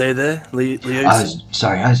you going to say there, Leo?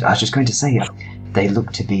 Sorry, I was just going to say, they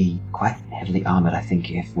look to be quite heavily armored. I think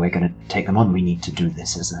if we're going to take them on, we need to do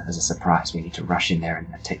this as a surprise. We need to rush in there and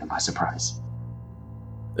take them by surprise.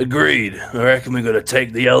 Agreed. I reckon we got to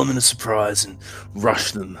take the element of surprise and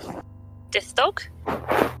rush them. Death Dog?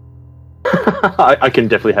 I can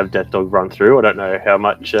definitely have Death Dog run through. I don't know how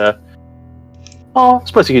much... I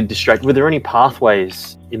suppose you could distract. Were there any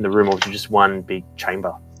pathways in the room, or was it just one big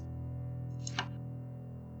chamber?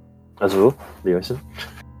 Azul, Leosin.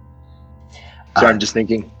 So I'm just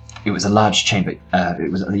thinking. It was a large chamber.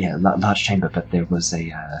 Large chamber, but there was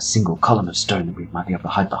a single column of stone that we might be able to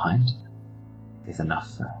hide behind, with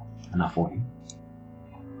enough warning.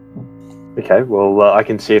 Okay, well, I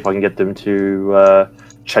can see if I can get them to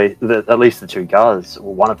chase at least the 2 guards,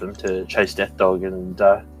 or one of them, to chase Death Dog and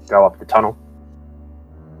go up the tunnel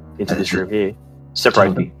into this room here.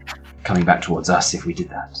 Separate them. Coming back towards us if we did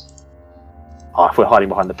that. Oh, if we're hiding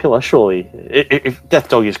behind the pillar, surely. If Death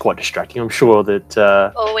Dog is quite distracting, I'm sure that...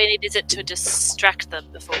 All we need is it to distract them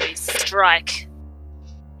before we strike.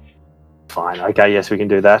 Fine, okay, yes, we can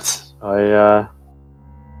do that. He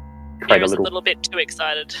was a little bit too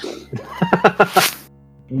excited.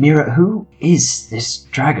 Mira, who is this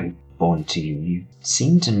dragon born to you? You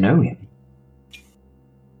seem to know him.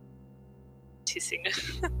 Tissing.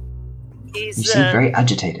 You seem very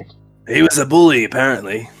agitated. He was a bully,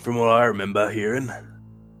 apparently, from what I remember hearing.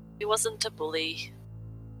 He wasn't a bully.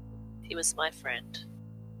 He was my friend.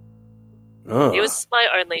 Oh. He was my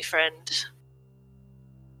only friend.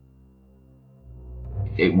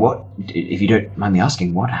 If you don't mind me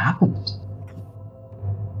asking, what happened?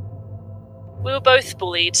 We were both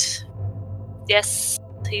bullied. Yes,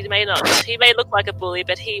 he may look like a bully,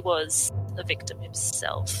 but he was a victim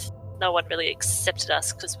himself. No one really accepted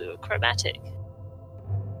us because we were chromatic.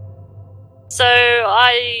 So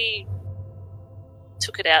I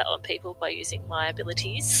took it out on people by using my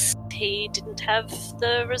abilities. He didn't have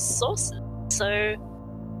the resources, so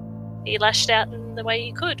he lashed out in the way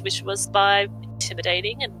he could, which was by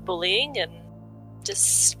intimidating and bullying and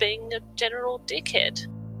just being a general dickhead.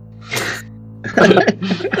 Okay.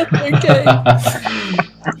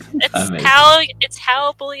 It's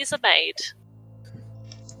how bullies are made.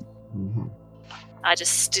 Mm-hmm. I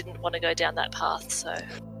just didn't want to go down that path, so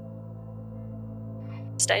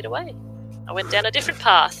stayed away. I went down a different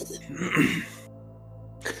path.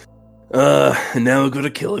 And now we've got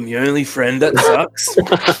to kill him. Your only friend. That sucks.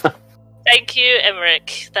 Thank you,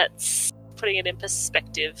 Emmerich. That's putting it in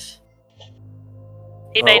perspective.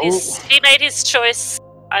 He made his choice.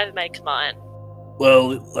 I've made mine.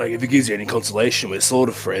 Well, like, if it gives you any consolation, we're sort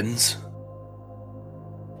of friends.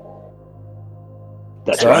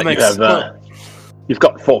 That's So right. that makes You've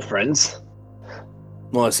got 4 friends.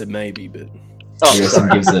 Well, I said maybe, but... Oh,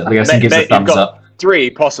 Leosin gives a thumbs up.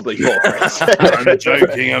 3, possibly 4 friends. I'm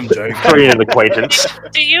joking. 3 an acquaintance.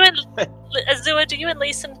 Do you and Azua, do you and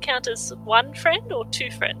Leeson count as one friend or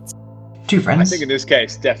 2 friends? 2 I friends? think in this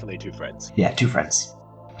case, definitely 2 friends. Yeah, 2 friends.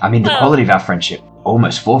 I mean, the quality of our friendship,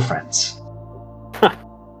 almost 4 friends.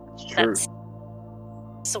 It's true.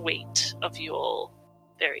 That's sweet of you all.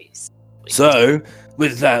 Very sweet. So,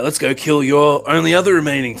 with that, let's go kill your only other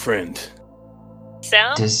remaining friend.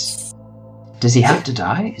 Sounds... Does he have to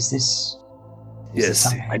die? Is this Yes,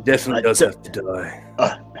 something? he definitely does have to die.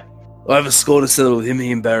 I have a score to settle with him.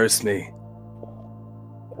 He embarrassed me.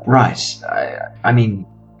 Right. I mean,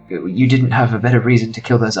 you didn't have a better reason to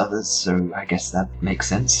kill those others, so I guess that makes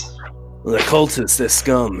sense. Well, they're cultists. They're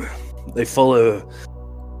scum. They follow...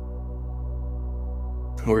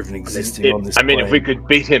 or even existing on this I mean, plane. if we could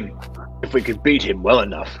beat him well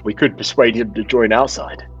enough, we could persuade him to join our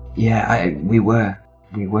side. Yeah, we were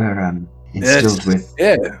instilled with.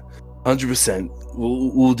 Yeah, 100%.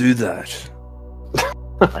 We'll do that.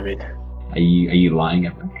 I mean, Are you lying,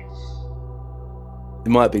 Emmerich? It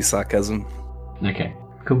might be sarcasm. Okay,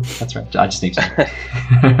 cool. That's right. I just need to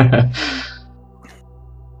know.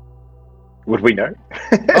 would we know?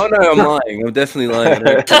 Oh no, I'm lying. I'm definitely lying.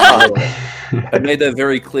 I made that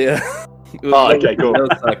very clear. Oh, okay, cool. That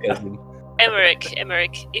was sarcasm.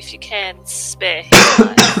 Emmerich, if you can spare his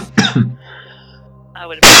life, I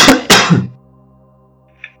would appreciate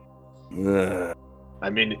it. I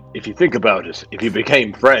mean, if you think about it, if you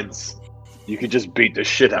became friends, you could just beat the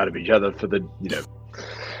shit out of each other for the,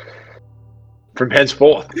 from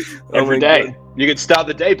henceforth, every day. God. You could start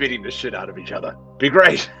the day beating the shit out of each other. Be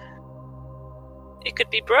great. It could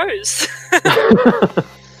be bros.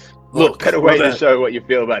 Look, Better way to show what you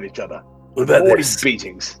feel about each other. What about 40 this?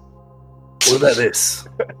 beatings. What about this?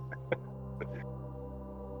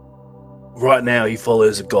 Right now, he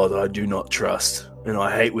follows a god that I do not trust, and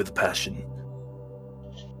I hate with passion.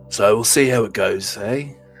 So we'll see how it goes,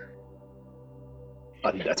 eh?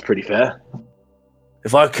 I think that's pretty fair.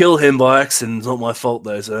 If I kill him by accident, it's not my fault,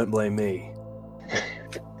 though, so don't blame me.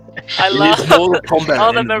 I It love. is all the combat Oh,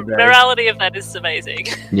 at the end of the day. morality of that is amazing.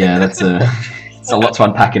 Yeah, it's a lot to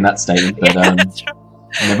unpack in that statement, but Yeah, that's right.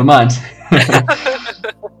 never mind.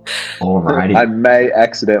 Alrighty, I may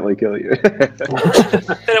accidentally kill you. But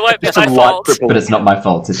it won't be my Some light fault. crippling. but it's not my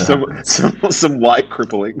fault. Is it? Some light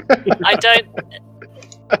crippling. I don't,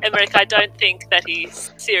 Emmerich, I don't think that he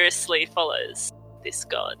seriously follows this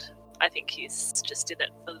god. I think he's just in it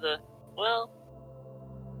for the, well,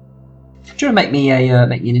 Do you want to make me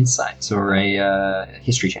an insight or a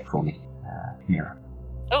history check for me, Mira?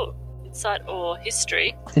 oh, insight or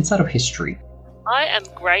history. Insight or history? I am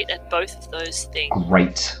great at both of those things.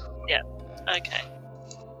 Great. Okay.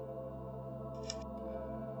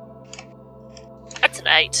 That's an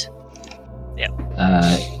 8.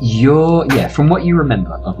 From what you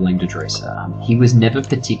remember of Lame Dedrosa, he was never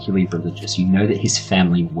particularly religious. You know that his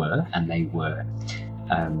family were, and they were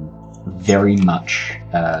very much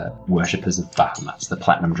worshippers of Bahamut, the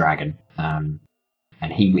Platinum Dragon, and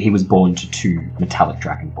he was born to 2 metallic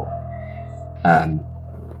dragonborn.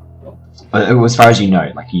 But as far as you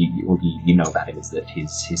know, like you know about it, is that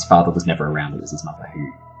his father was never around. It was his mother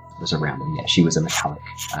who was around, and yeah, she was a metallic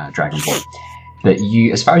dragonborn. But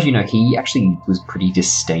as far as you know, he actually was pretty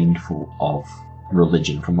disdainful of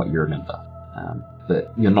religion, from what you remember.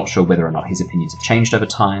 But you're not sure whether or not his opinions have changed over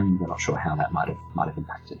time. You're not sure how that might have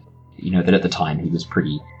impacted. You know that at the time he was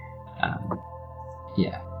pretty,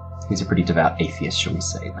 he's a pretty devout atheist, shall we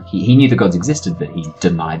say. Like he knew the gods existed, but he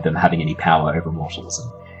denied them having any power over mortals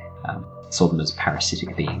and saw them as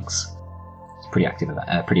parasitic beings. He's pretty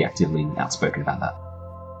actively outspoken about that.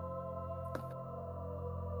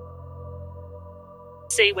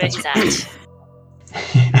 See where he's at.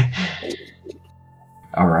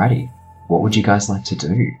 Alrighty. What would you guys like to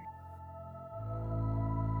do?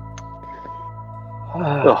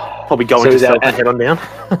 I'll be going So to is that- stealth and head on down.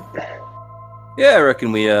 Yeah, I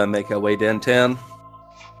reckon we make our way downtown.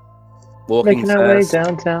 Walking Making our way fast.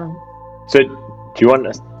 downtown. So, do you want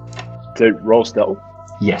us to roll stealth?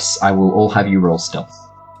 Yes, I will all have you roll stealth.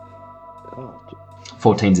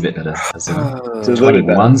 14's a bit better. It's a little bit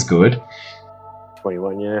better. 21's good.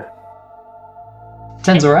 21, yeah.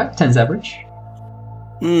 10's alright. 10's average.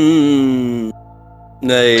 No.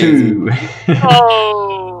 2.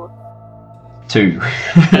 Oh, 2.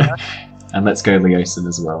 And let's go Leosin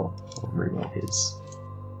as well. Very well his.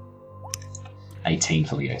 18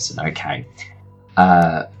 for Leosin. Okay.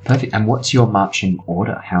 Perfect. And what's your marching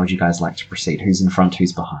order? How would you guys like to proceed? Who's in front?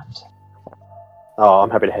 Who's behind? Oh, I'm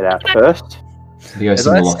happy to head out first.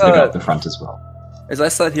 Leosin will often go up the front as well. As I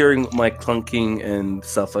start hearing my clunking and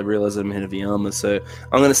stuff, I realize I'm in heavy armor, so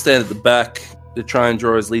I'm going to stand at the back to try and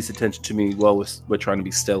draw as least attention to me while we're trying to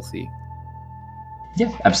be stealthy.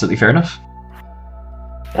 Yeah, absolutely fair enough.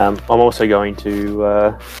 I'm also going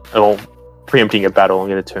to, preempting a battle, I'm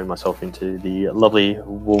going to turn myself into the lovely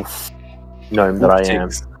wolf gnome that I am.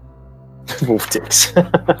 Wolf Tix.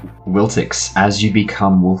 Wiltix, as you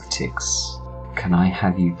become Wolftix, can I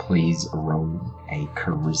have you please roll a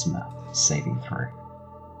charisma saving throw?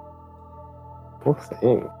 Wolf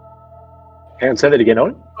thing. Hang on, say that again,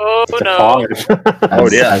 Owen. oh It's a no. 5. Oh,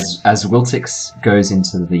 dear. As Wiltix goes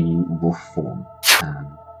into the wolf form,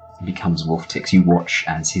 becomes Wolftix, you watch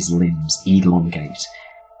as his limbs elongate,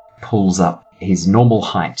 pulls up his normal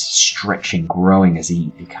height, stretching, growing as he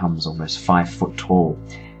becomes almost 5 foot tall,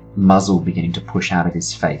 muzzle beginning to push out of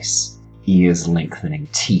his face, ears lengthening,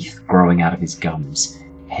 teeth growing out of his gums,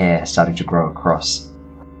 hair starting to grow across.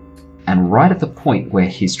 And right at the point where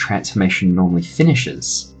his transformation normally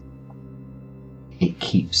finishes, it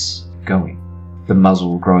keeps going. The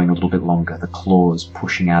muzzle growing a little bit longer, the claws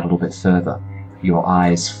pushing out a little bit further, your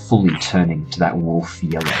eyes fully turning to that wolf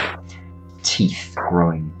yellow, teeth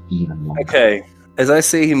growing even longer. Okay, as I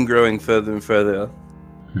see him growing further and further,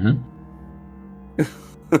 Mhm.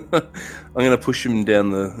 I'm going to push him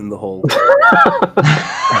down in the hole.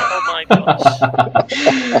 Oh my gosh.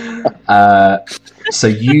 So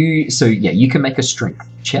you can make a strength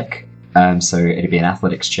check. So it'd be an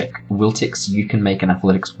athletics check. Wiltix, you can make an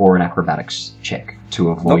athletics or an acrobatics check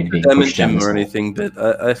to avoid Not being to damage pushed down him this or hole. anything, but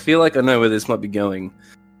I feel like I know where this might be going.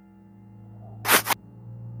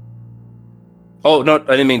 Oh, I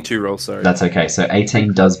didn't mean 2 rolls, sorry. That's okay. So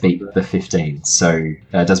 18 does beat the 15. So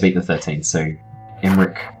does beat the 13. So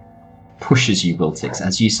Emmerich pushes you, Wiltix,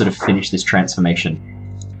 as you sort of finish this transformation.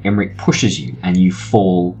 Emmerich pushes you, and you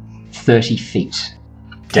fall 30 feet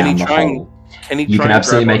down the hole. You can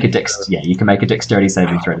absolutely make a you can make a dexterity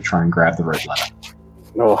saving throw to try and grab the rope ladder.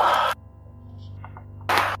 Oh,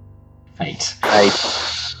 8.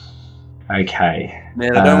 8. Okay.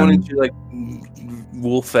 Man, I don't want you to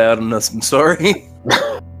wolf out on us. I'm sorry.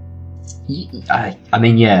 I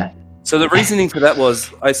mean, yeah. So the reasoning for that was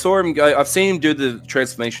I saw him go. I've seen him do the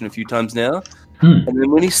transformation a few times now, Hmm. and then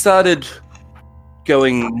when he started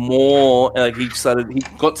going more, he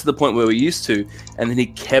got to the point where we used to, and then he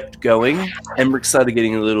kept going. Emmerich started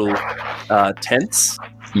getting a little tense.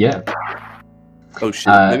 Yeah. Oh shit!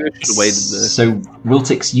 Maybe I should have waited there. So,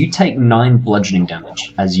 Wiltix, you take 9 bludgeoning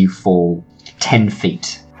damage as you fall 10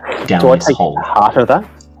 feet down Do I this take hole. half of that?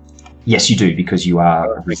 Yes, you do, because you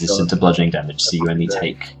are my resistant to bludgeoning damage, so you only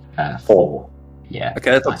take 4. Yeah.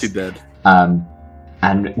 Okay, that's not nice. too bad.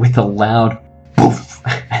 And with a loud poof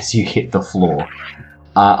as you hit the floor,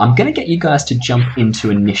 I'm going to get you guys to jump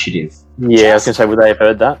into initiative. Yeah, I was going to say, would they have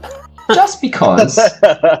heard that? Just because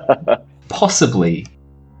possibly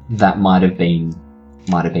that might have been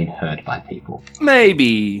heard by people.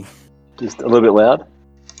 Maybe. Just a little bit loud.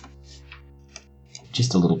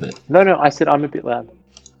 Just a little bit. No, I said I'm a bit loud.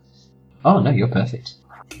 Oh no, you're perfect.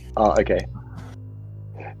 Oh, okay.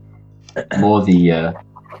 More the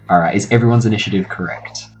alright, is everyone's initiative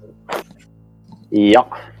correct?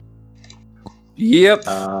 Yep. Yep.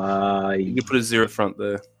 Uh, You can put a 0 front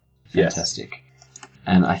there. Yes. Fantastic.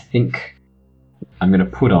 And I think I'm going to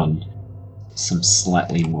put on some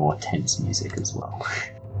slightly more tense music as well.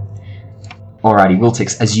 Alrighty,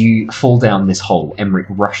 Wiltix, as you fall down this hole, Emmerich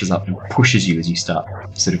rushes up and pushes you as you start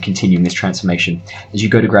sort of continuing this transformation. As you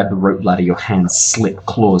go to grab the rope ladder, your hands slip,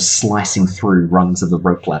 claws slicing through rungs of the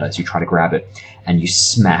rope ladder as you try to grab it, and you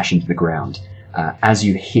smash into the ground. As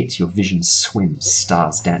you hit, your vision swims,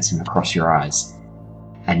 stars dancing across your eyes,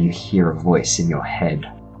 and you hear a voice in your head.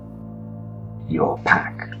 Your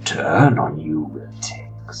pack turn on you,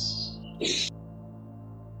 Wiltix.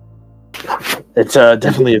 It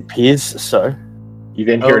definitely appears so. you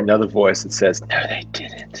then hear another voice that says, "No, they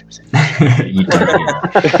didn't." You don't hear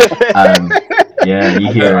that. Yeah,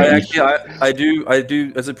 you hear I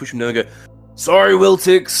do. As I push him down, I go, "Sorry,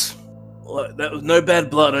 Wiltix. Well, that was no bad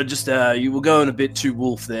blood. I just you were going a bit too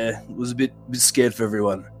wolf there. It was a bit scared for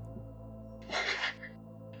everyone."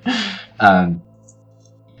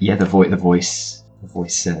 Yeah, the voice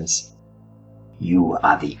says, "You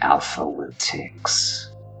are the Alpha, Wiltix.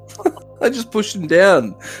 I just pushed him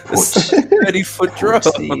down. Put, 30-foot drop.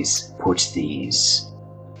 put these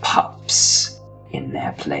pups in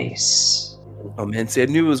their place." Oh man, see, I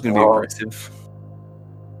knew it was going to be aggressive.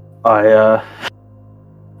 I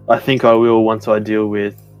think I will once I deal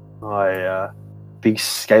with my big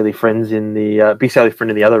scaly friends in the big scaly friend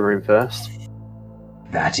in the other room first.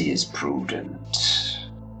 That is prudent.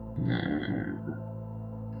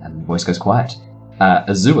 And the voice goes quiet.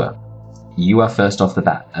 Azua, you are first off the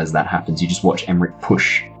bat as that happens. You just watch Emmerich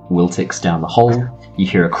push Wiltix down the hole. You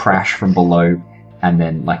hear a crash from below, and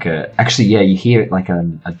then you hear like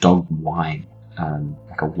a dog whine,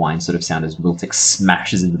 like a whine sort of sound as Wiltix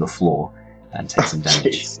smashes into the floor and takes some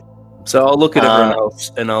damage. So I'll look at everyone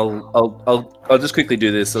else, and I'll just quickly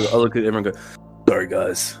do this. I'll look at everyone and go, "Sorry,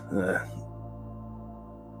 guys.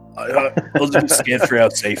 I was a bit scared for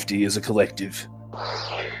our safety as a collective."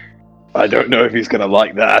 I don't know if he's going to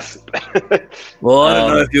like that. Well, I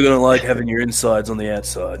don't know if you're going to like having your insides on the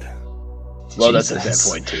outside. Well, that's a fair Jesus.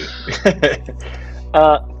 point too.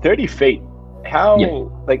 30 feet. How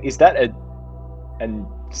is that a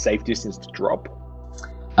safe distance to drop?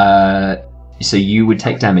 So you would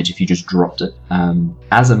take damage if you just dropped it.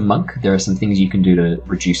 As a monk, there are some things you can do to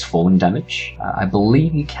reduce falling damage. I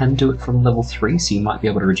believe you can do it from level 3, so you might be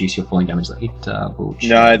able to reduce your falling damage. Let me double check.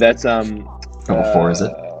 No, that's Level 4, is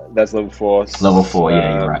it? That's level 4. Level 4,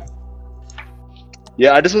 yeah, you're right.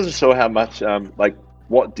 Yeah, I just wasn't sure how much,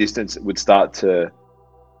 what distance it would start to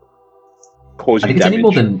cause I you think damage.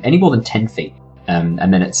 it's any more than 10 feet. And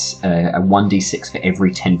then it's a 1d6 for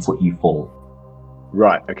every 10 foot you fall.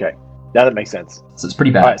 Right, okay. Now that makes sense. So it's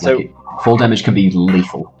pretty bad. Alright, so- Fall damage can be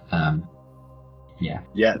lethal. Yeah.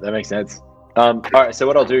 Yeah, that makes sense. Alright, so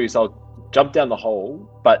what I'll do is I'll jump down the hole,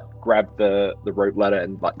 but grab the rope ladder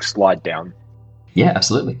and like slide down. Yeah,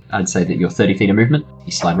 absolutely. I'd say that you're 30 feet of movement,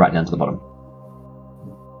 you slide right down to the bottom.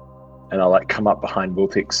 And I'll like come up behind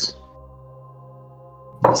Wiltix.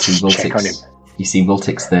 You see Check on him. You see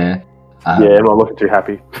Wiltix there. Yeah, I'm not looking too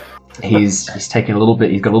happy. He's taken a little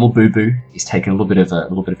bit. He's got a little boo-boo. He's taken a little bit of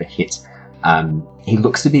a hit. He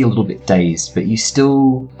looks to be a little bit dazed, but you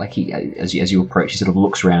still like as you approach, he sort of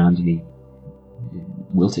looks around and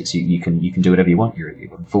Wiltix, you can do whatever you want. You're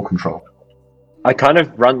in full control. I kind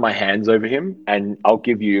of run my hands over him, and I'll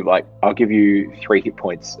give you 3 hit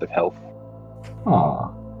points of health.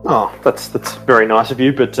 Aww. Oh, that's very nice of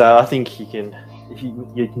you, but I think you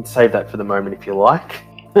can save that for the moment if you like.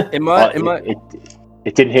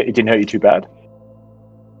 It didn't hurt you too bad.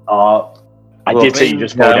 I Well, did see you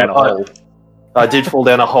just fall down a hole. I did fall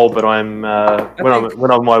down a hole, but I'm when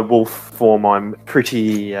I'm my wolf form, I'm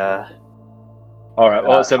pretty. All right.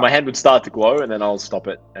 Well, so my hand would start to glow, and then I'll stop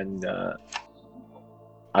it, and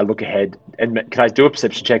I look ahead. And can I do a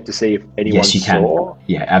perception check to see if anyone Yes, you can. saw?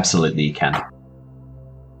 Yeah, absolutely, you can.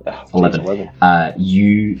 Oh, 11. 11.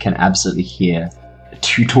 You can absolutely hear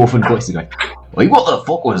 2 dwarven voices going, "Wait, what the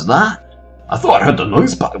fuck was that? I thought I heard the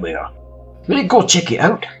noise back there. Will you go check it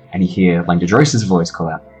out?" And you hear Langdedrosa's voice call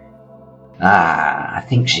out, "I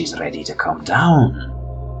think she's ready to come down."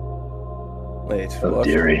 Wait, Oh what?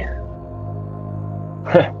 dearie.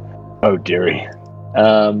 Oh dearie.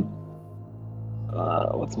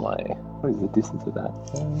 What is the distance of that?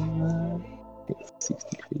 It's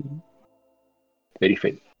 60 feet. 30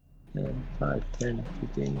 feet. 5, 10,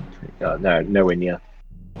 15, 20. Oh, no, nowhere near.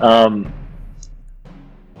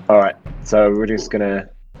 Alright, so we're just gonna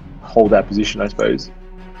hold our position, I suppose.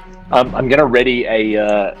 I'm gonna ready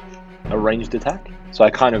a ranged attack. So I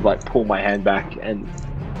kind of like pull my hand back and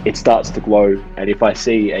it starts to glow, and if I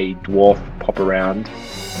see a dwarf pop around,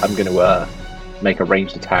 I'm gonna make a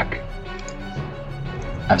ranged attack.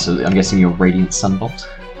 Absolutely. I'm guessing you're Radiant Sunbolt.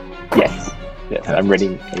 Yes, I'm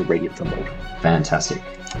ready a radiant sunbolt. Fantastic.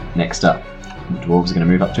 Next up, the dwarves are going to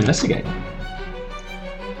move up to investigate.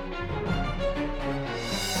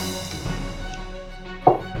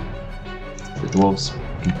 The dwarves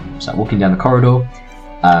start walking down the corridor.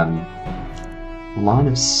 Line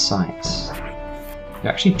of sight.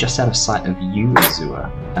 They're actually just out of sight of you, Azua.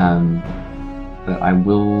 But I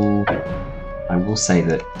will say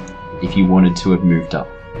that if you wanted to have moved up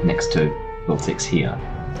next to Wiltix here,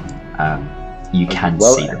 you can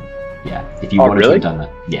see them. Yeah, if you wanted to have done that.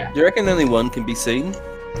 Yeah. Do you reckon only one can be seen?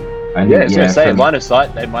 Only, Yeah, I was gonna say, from- line of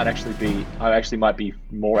sight, they might actually be. I actually might be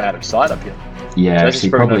more out of sight up here. Yeah, So that's actually,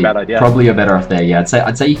 probably not a bad idea. probably you're better off there. Yeah,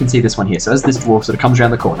 I'd say you can see this one here. So as this dwarf sort of comes around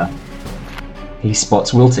the corner, he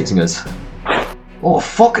spots Wiltix and goes, "Oh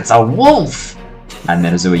fuck, it's a wolf!" And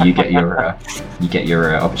then Azua, you get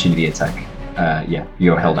your opportunity attack. Yeah,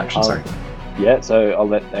 your held action. Sorry, Yeah, so I'll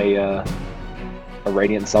let a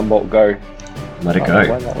radiant sunbolt go. let it Oh, go. why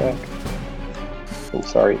didn't that work? Oh,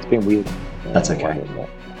 sorry, it's been weird. That's Why okay. didn't that-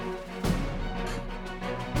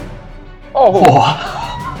 Oh,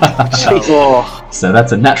 Oh, So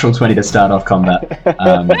that's a natural 20 to start off combat.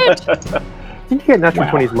 didn't you get natural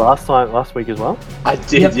Wow. 20s last week as well? I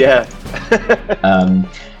did, yeah.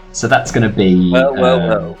 So that's going to be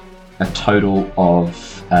Well. a total of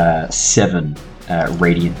 7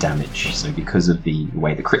 radiant damage. So because of the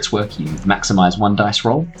way the crits work, you maximize 1 dice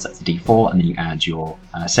roll, so that's a d4, and then you add your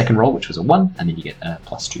second roll, which was a 1, and then you get a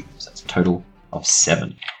 +2. So that's a total of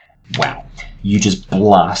 7. Wow. You just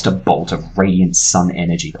blast a bolt of radiant sun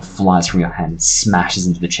energy that flies from your hand and smashes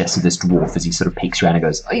into the chest of this dwarf as he sort of peeks around and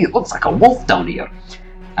goes, "Hey, it looks like a wolf down here."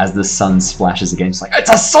 As the sun splashes again, it's like,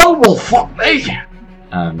 "It's a sun wolf, fuck me!"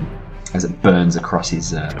 As it burns across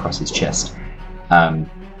his chest.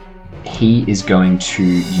 He is going to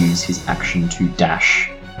use his action to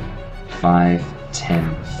dash 5,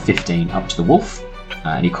 10, 15 up to the wolf,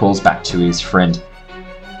 and he calls back to his friend,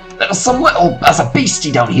 "There's a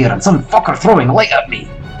beastie down here and some fucker throwing light at me."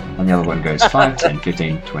 And the other one goes 5, 10,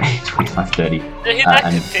 15, 20, 25, 30, That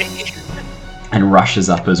and- could be. and rushes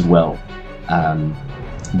up as well.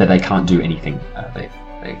 but they can't do anything. They've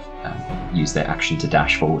used their action to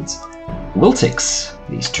dash forwards. Wiltix,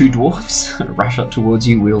 these two dwarfs rush up towards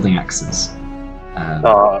you wielding axes.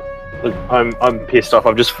 Look, I'm pissed off.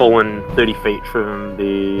 I've just fallen 30 feet from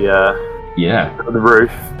the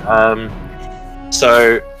roof.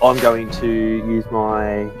 So I'm going to use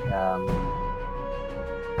my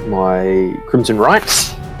my Crimson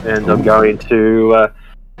Rights, and I'm going to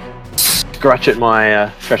scratch at my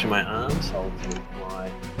arms. I'll do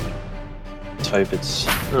let's hope it's.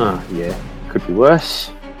 Oh yeah, could be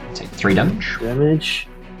worse. Take 3 damage.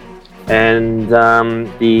 And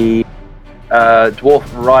the dwarf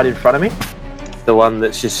right in front of me, the one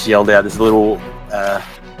that's just yelled out, this little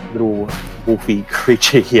wolfy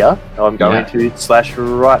creature here. I'm going to slash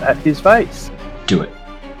right at his face. Do it.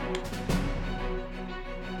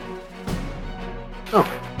 Oh,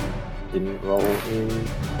 didn't roll in.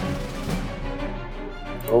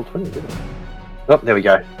 Roll 20, did it? Oh, there we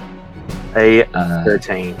go. A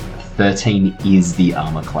 13. 13 is the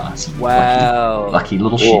armor class. You Wow. Lucky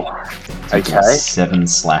little shit. Okay. 7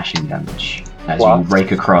 slashing damage. As you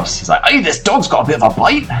rake across, he's like, "Hey, this dog's got a bit of a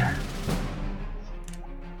bite."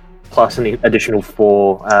 Plus an additional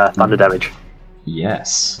 4 thunder damage.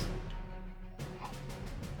 Yes.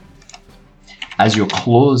 As your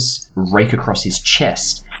claws rake across his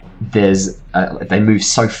chest, they move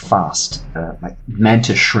so fast, like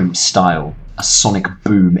mantis shrimp style. A sonic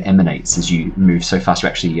boom emanates as you move so fast. You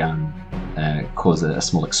actually cause a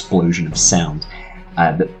small explosion of sound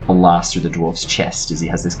that blasts through the dwarf's chest as he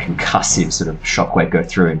has this concussive sort of shockwave go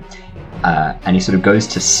through him. And he sort of goes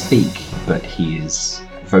to speak, but his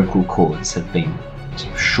vocal cords have been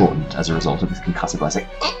sort of shortened as a result of this concussive blast. Like,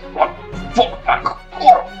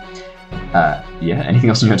 anything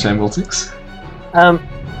else in your turn, Wiltix?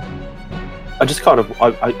 I just kind of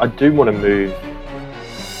I do want to move.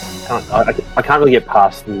 I can't really get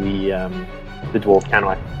past the dwarf, can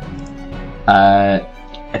I?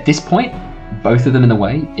 At this point, both of them in the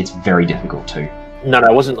way, it's very difficult to. No,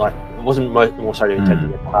 it wasn't more so to attempt to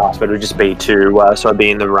get past, but it would just be to so I'd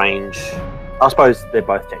be in the range. I suppose they're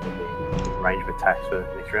both technically in range of attacks for the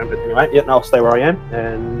next round, but anyway, I'll stay where I am,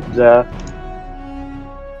 and I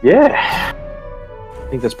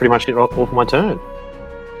think that's pretty much it all for my turn.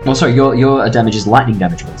 Well, sorry, your damage is lightning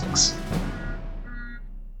damage, Wiltix.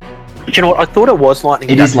 But you know what? I thought it was lightning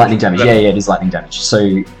damage. It is lightning damage. Yeah, it is lightning damage.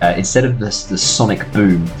 So instead of the sonic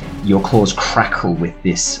boom, your claws crackle with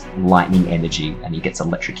this lightning energy, and he gets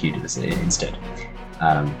electrocuted instead.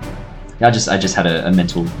 I just had a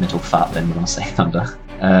mental fart then when I was saying thunder.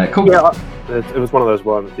 Cool. Yeah, it was one of those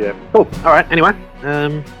ones. Yeah. Cool. All right. Anyway.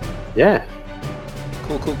 Yeah.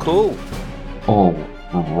 Cool.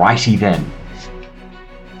 Alrighty then.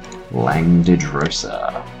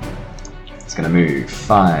 Langdedrosa. It's going to move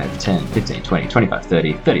 5, 10, 15, 20, 25,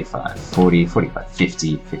 30, 35, 40, 45,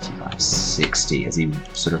 50, 55, 60. As he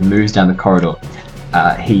sort of moves down the corridor,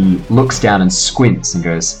 he looks down and squints and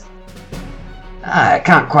goes, "I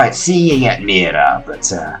can't quite see you yet, Mira,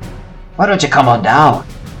 but why don't you come on down?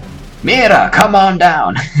 Mira, come on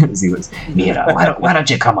down!" As he looks, "Mira, why don't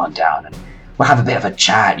you come on down and we'll have a bit of a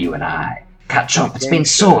chat, you and I. Catch up, it's been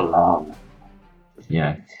so long."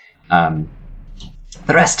 Yeah.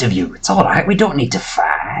 The rest of you, it's alright, we don't need to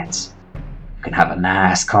fight. We can have a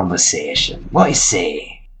nice conversation. What do you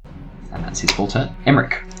say? And that's his full turn.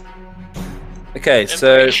 Emmerich. Okay,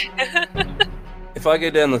 so if I go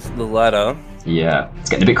down the ladder... Yeah, it's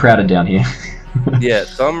getting a bit crowded down here. Yeah,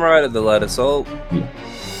 so I'm right at the ladder, so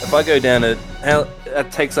if I go down it,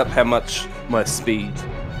 that takes up how much my speed?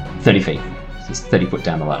 30 feet. So it's 30 foot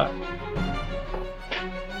down the ladder.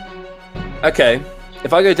 Okay,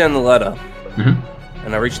 if I go down the ladder... Mm-hmm.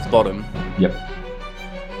 And I reach the bottom. Yep.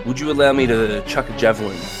 Would you allow me to chuck a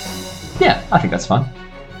javelin? Yeah, I think that's fine.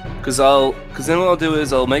 Because then what I'll do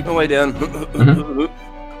is I'll make my way down.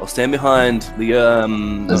 I'll stand behind the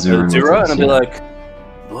Azura, and I'll be like,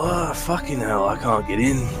 "Oh, fucking hell, I can't get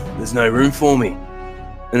in. There's no room for me."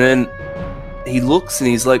 And then he looks and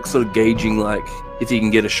he's like sort of gauging like if he can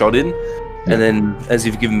get a shot in. And then as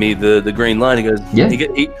you've given me the green line, he goes,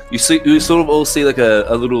 you sort of all see like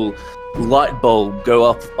a little light bulb go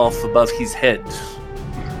off above his head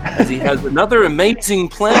as he has another amazing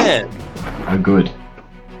plan. Oh, good.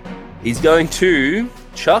 He's going to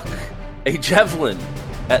chuck a javelin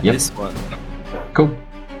at this one. Cool.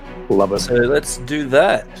 Love it. So let's do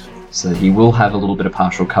that. So he will have a little bit of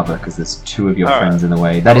partial cover because there's 2 of your friends in the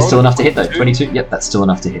way. That is still enough to hit though. 22. Yep, that's still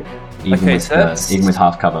enough to hit. Even with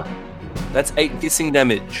half cover. That's 8 piercing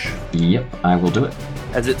damage. Yep, I will do it.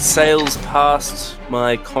 As it sails past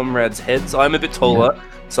my comrades' heads, I'm a bit taller,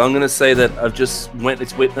 So I'm going to say that I've just went.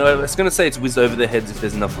 I was going to say it's whizzed over their heads if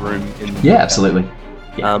there's enough room in. Yeah, absolutely.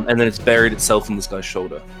 Yeah. And then it's buried itself in this guy's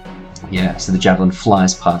shoulder. Yeah, so the javelin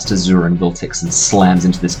flies past Azura and Wiltix and slams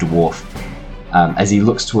into this dwarf. As he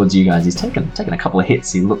looks towards you guys, he's taken a couple of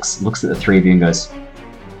hits. He looks at the three of you and goes,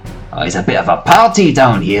 "Oh, it's a bit of a party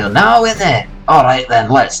down here now, isn't it? All right then,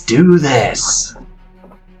 let's do this."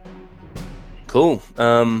 Cool.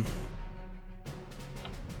 Cool.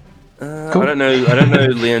 I don't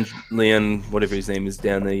know Leon, whatever his name is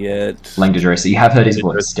down there yet. Langdodrosa, you have heard his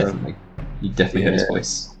voice, Langdodrosa. definitely. You definitely heard his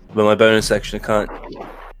voice. But my bonus action, I can't.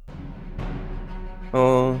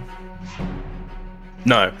 Oh.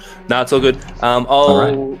 No, it's all good.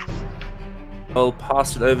 I'll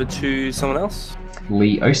pass it over to someone else.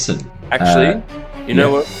 Lee Osen. Actually, you know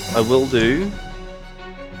what I will do?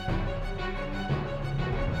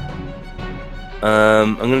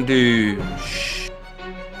 I'm gonna do.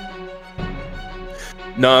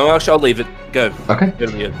 No, actually, I'll leave it. Go. Okay. Go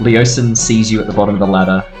to the end. Leosin sees you at the bottom of the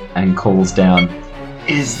ladder and calls down,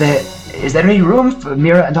 Is there any room for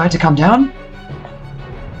Mira and I to come down?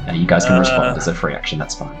 And you guys can respond as a free action,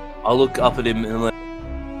 that's fine. I'll look up at him and I'm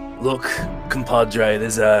like, look, compadre,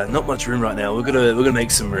 there's not much room right now. We're gonna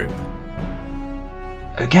make some room.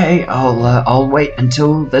 Okay, I'll wait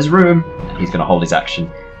until there's room. And he's gonna hold his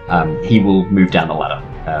action. He will move down the ladder.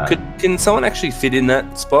 Can someone actually fit in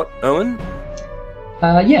that spot, Owen?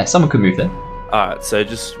 Yeah, someone could move there. Alright, so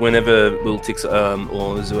just whenever Wiltix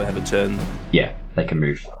or Azure have a turn. Yeah, they can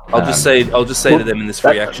move. I'll just say to them in this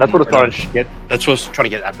free action. That's what I was trying to get. That's what I was trying to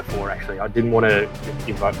get at before. Actually, I didn't want to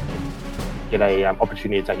get a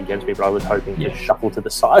opportunity to take against me, but I was hoping to shuffle to the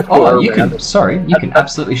side. Oh, you can. Sorry, you can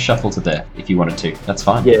absolutely shuffle to there if you wanted to. That's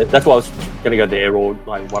fine. Yeah, that's why I was going to go there, or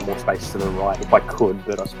like one more space to the right if I could.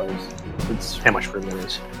 But I suppose it's how much room there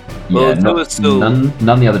is. Yeah, well,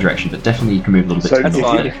 none the other direction, but definitely you can move a little bit. So to the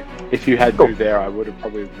left. if you had moved there, I would have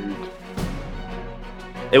probably moved.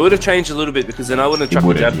 It would have changed a little bit because then I wouldn't have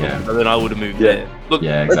chucked the javelin, and then I would have moved there. Look,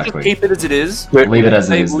 Yeah, let's exactly. just keep it as it is. Leave it as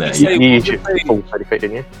it is We'll there. just say- You we'll used just your say- full 30 feet,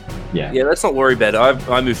 didn't you? Yeah. Yeah, let's not worry about it.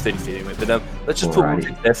 I moved 30 feet anyway, but let's just put Alrighty.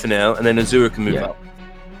 Wiltix there for now, and then Azura can move Yeah.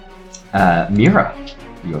 up. Mira,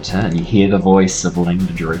 your turn. You hear the voice of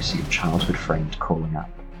Langdodrosa, your childhood friend, calling up.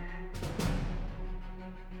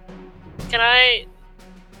 Can I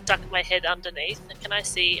duck my head underneath? Can I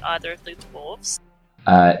see either of the dwarves?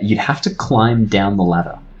 You'd have to climb down the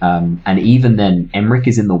ladder, and even then, Emmerich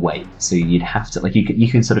is in the way. So you'd have to you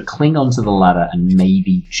can sort of cling onto the ladder and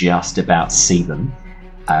maybe just about see them,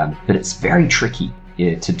 but it's very tricky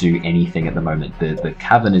to do anything at the moment. The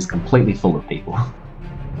cavern is completely full of people.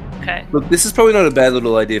 Okay. Look, this is probably not a bad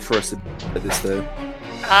little idea for us to do this, though.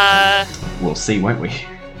 We'll see, won't we?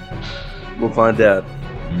 We'll find out.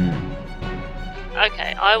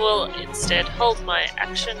 Okay, I will instead hold my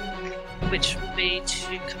action, which will be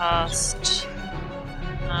to cast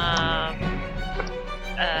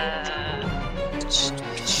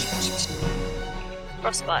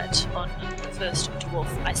Frostbite on the first dwarf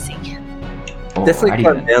I see. Definitely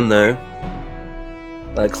climb down, though.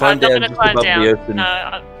 Climb I'm not down going to just climb above down. the open. No,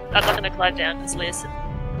 I'm not going to climb down because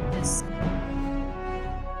Leosin is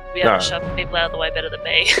be able No. to shove people out of the way better than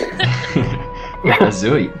me.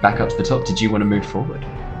 Azui, back up to the top. Did you want to move forward?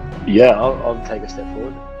 Yeah, I'll take a step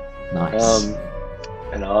forward. Nice.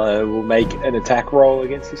 And I will make an attack roll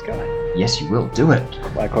against this guy. Yes, you will. Do it.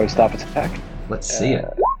 My quarterstaff attack. Let's see it.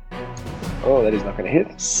 Oh, that is not going to hit.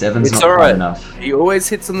 7's It's not quite alright. enoch. He always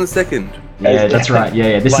hits on the second. Yeah, that's right.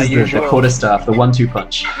 Yeah. This Like is the usual. quarterstaff, the 1-2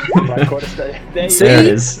 punch. My quarterstaff. There you See? There go.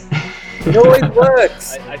 it is. It always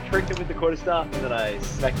works. I tricked him with the quarterstaff and then I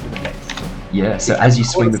smacked him in the face. Yeah, so as you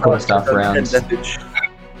swing the quarterstaff around, Damage.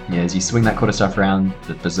 as you swing that quarterstaff around,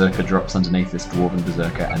 the berserker drops underneath this dwarven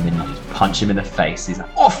berserker, and then you just punch him in the face. He's like,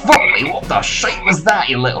 "Oh fuck me! What the shit was that,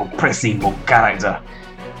 you little prissy mug character?"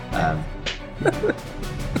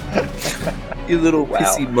 You little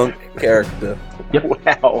pissy monk character.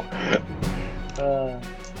 Wow.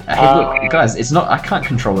 Hey, look, guys, it's not. I can't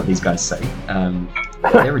control what these guys say.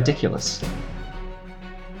 They're ridiculous.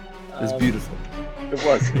 It's beautiful.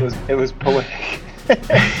 It was poetic.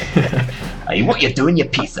 Hey, what you doing, you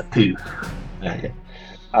piece of poo? Okay.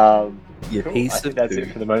 You Cool. piece I of think that's poo.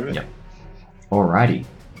 it for the moment. Yep. Alrighty.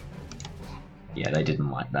 Yeah, they didn't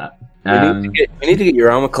like that. We need to get your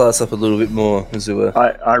armor class up a little bit more, Azua.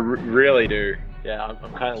 I really do. Yeah,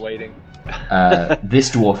 I'm kind of waiting. This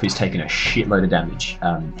dwarf who's taken a shitload of damage,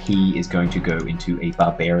 he is going to go into a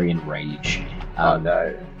barbarian rage. Oh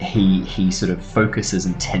no. He sort of focuses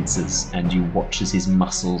and tenses, and you watch as his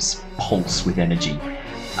muscles pulse with energy.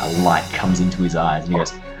 A light comes into his eyes, and he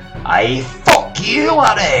goes, "I fuck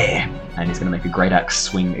Skewary! And he's going to make a great axe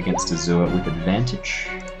swing against Azure with advantage.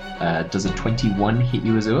 Does a 21 hit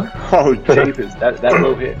you, Azure? Oh, jeepers. That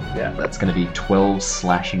will hit. Yeah. That's going to be 12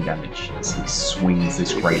 slashing damage as he swings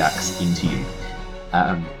this great axe into you.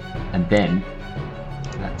 And then,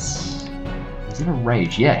 is he in a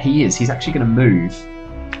rage? Yeah, he is. He's actually going to move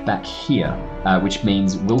back here, which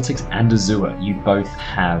means Wiltix and Azure, you both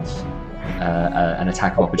have an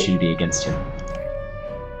attack of opportunity against him.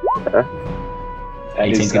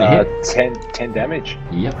 18's going to hit. 10 damage.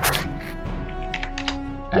 Yep.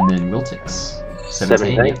 And then Wiltix.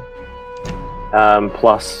 17.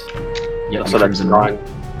 Plus. Yep, so that's 9.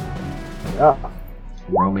 Yeah.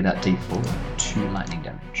 Roll me that d4. 2 lightning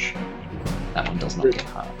damage. That one does not get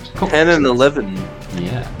halved. Cool. 10 and 11.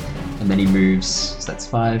 Yeah. And then he moves, so that's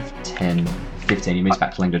 5, 10, 15. He moves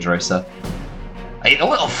back to Langdodrosa. Hey, the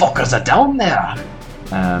little fuckers are down there!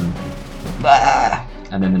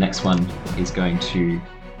 And then the next one is going to...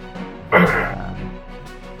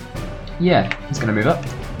 he's going to move up.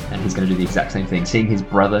 And he's going to do the exact same thing. Seeing his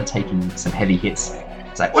brother taking some heavy hits,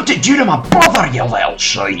 it's like, what did you do to my brother, you little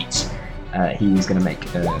shite? He was going to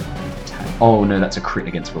make a attack. Oh no, that's a crit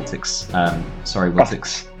against Wiltix. Sorry,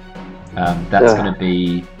 Wiltix. That's going to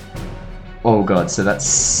be... Oh god, so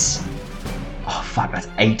that's... Oh fuck, that's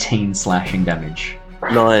 18 slashing damage.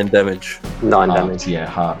 9 damage. 9 damage. Yeah,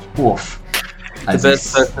 half. Oof. The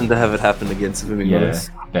best person to have it happen against, if I'm being honest.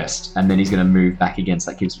 Best. And then he's going to move back against,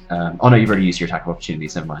 that gives... oh no, you've already used your attack of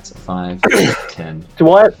opportunities, never mind. So 5, 10...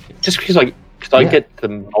 Do I, just because I get the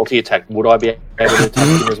multi-attack, would I be able to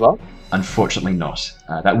attack him as well? Unfortunately not.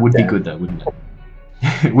 That would be good though, wouldn't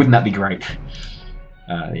it? Wouldn't that be great?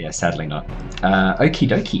 Sadly not. Okie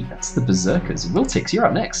dokie, that's the Berserkers. Wiltix, you're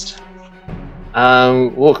up next.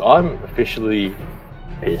 Look, I'm officially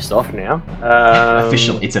pissed off now.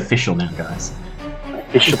 It's official now, guys.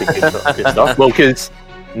 Officially pissed off. Well, because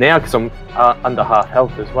I'm under half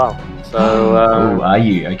health as well. So. Oh, are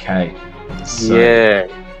you? Okay. So,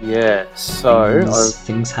 yeah. So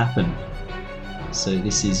things happen. So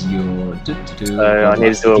this is your. So I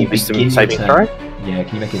need to do a wisdom saving throw. Yeah,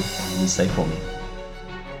 can you make a save for me?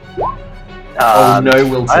 Oh no,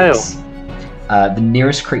 Wiltix. The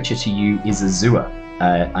nearest creature to you is Azure.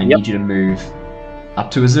 I need you to move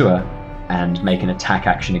up to Azure and make an attack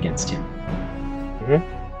action against him.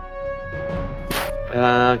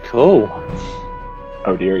 Cool.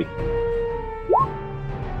 Oh dearie.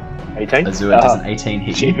 18? Azure, does an 18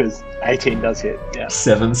 hit you? Jeepers. 18 does hit, yeah.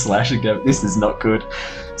 7 slashing damage. This is not good.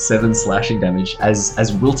 7 slashing damage. As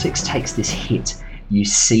Wiltix takes this hit, you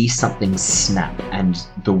see something snap, and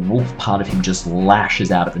the wolf part of him just lashes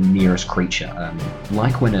out at the nearest creature.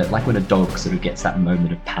 Like when a dog sort of gets that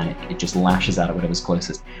moment of panic, it just lashes out at whatever's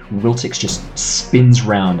closest. Wiltix just spins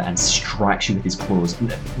round and strikes you with his claws.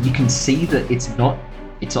 You can see that it's not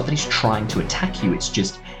that he's trying to attack you. It's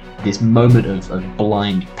just this moment of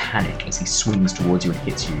blind panic as he swings towards you and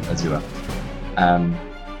hits you, Azure.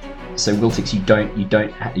 So Wiltix, you don't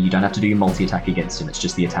have to do your multi-attack against him. It's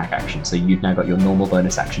just the attack action. So you've now got your normal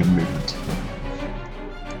bonus action and movement.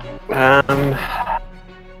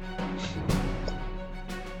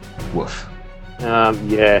 Woof.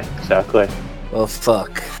 Yeah, exactly. Well,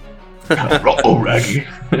 fuck. Oh, Raggy.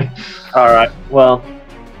 Alright, well,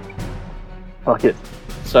 fuck it.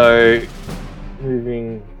 So,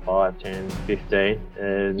 moving 5, 10, 15,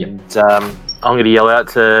 and I'm going to yell out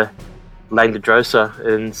to Langdodrosa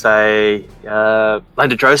and say,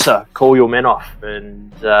 Langdodrosa, call your men off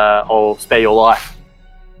and I'll spare your life.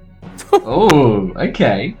 Oh,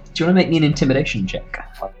 okay. Do you want to make me an intimidation check?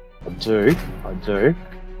 I do. I'm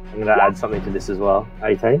going to add something to this as well.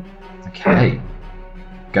 18. Okay.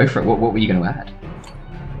 Go for it. What were you going to add?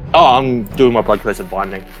 Oh, I'm doing my blood cleanser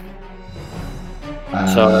binding.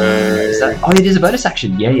 It is a bonus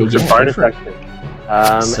action. Yeah. It's a bonus action.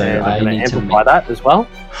 So and I'm going to amplify that as well.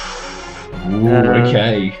 Ooh,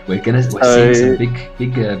 okay. We're seeing some big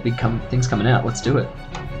things coming out. Let's do it.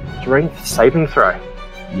 Strength saving throw.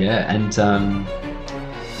 Yeah, and to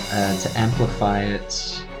amplify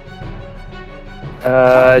it.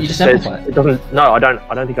 You just amplify it. It doesn't. No, I don't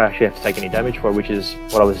think I actually have to take any damage for it, which is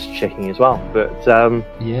what I was checking as well. But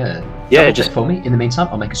just for me. In the meantime,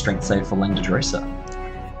 I'll make a strength save for Langdodrosa.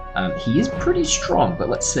 He is pretty strong, but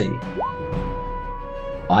let's see.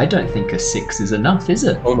 I don't think a 6 is enough, is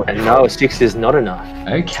it? Oh my no, a 6 is not enough.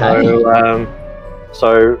 Okay.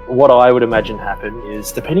 So what I would imagine happen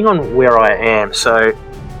is, depending on where I am, so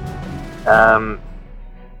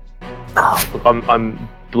I'm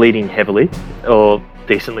bleeding heavily, or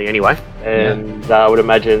decently anyway, and I would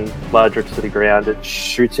imagine blood drips to the ground, it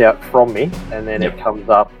shoots out from me, and then it comes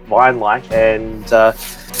up vine-like, and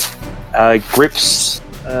grips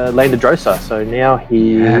Landadrosa. So now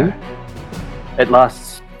he it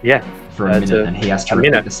lasts for a minute, and he has to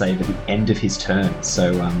repeat the save at the end of his turn.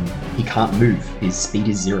 So he can't move. His speed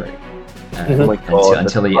is 0 until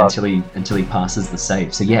he passes the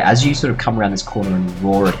save. So yeah, as you sort of come around this corner and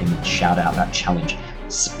roar at him and shout out that challenge,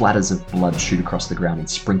 splatters of blood shoot across the ground and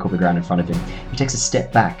sprinkle the ground in front of him. He takes a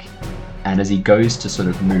step back, and as he goes to sort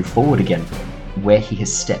of move forward again, where he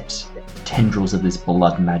has stepped, tendrils of this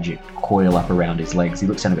blood magic coil up around his legs. He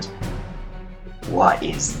looks down and goes, "What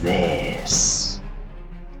is this?"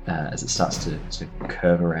 As it starts to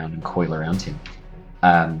curve around and coil around him.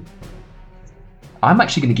 I'm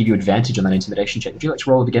actually going to give you advantage on that intimidation check. Would you like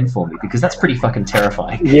to roll it again for me? Because that's pretty fucking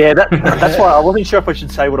terrifying. Yeah, that's why I wasn't sure if I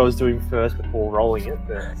should say what I was doing first before rolling it.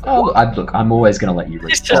 But... Oh, look, I'm always going to let you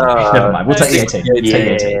respond. Never mind. We'll take the 18. Yeah.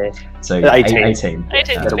 Take 18. So 18. 18.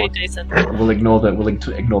 18's pretty decent. We'll ignore the 1.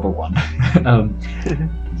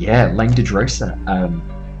 Langdadrosa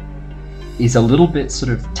is a little bit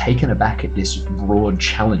sort of taken aback at this broad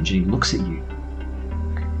challenge, and he looks at you.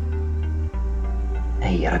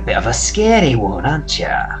 Hey, you're a bit of a scary one, aren't you?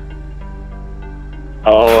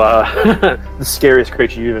 Oh, the scariest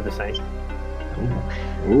creature you've ever seen.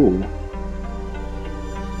 Ooh.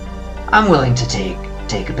 I'm willing to take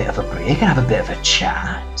a bit of a break and have a bit of a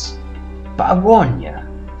chat. But I warn you,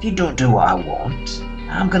 if you don't do what I want,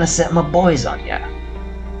 I'm gonna set my boys on you.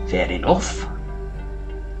 Fair enough?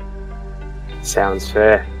 Sounds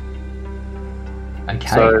fair. Okay.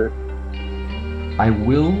 So, I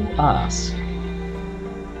will ask,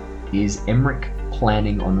 is Emmerich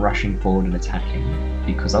planning on rushing forward and attacking?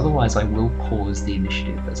 Because otherwise I will pause the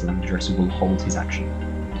initiative as Langdadrosa will hold his action.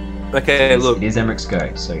 Okay, look. It is Emmerich's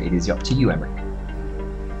go, so it is up to you, Emmerich.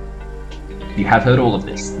 You have heard all of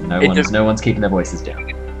this. No one's keeping their voices down.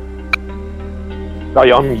 Oh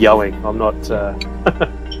yeah, I'm yelling. I'm not... It's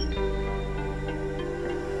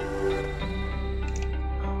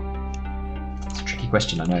a tricky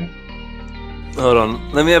question, I know. Hold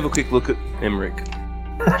on. Let me have a quick look at Emmerich.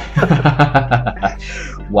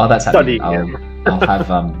 While that's happening, I'll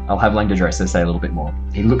have Langdadrosa say a little bit more.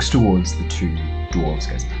 He looks towards the 2 dwarves,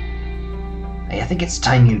 goes, "Hey, I think it's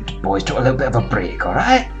time you boys took a little bit of a break,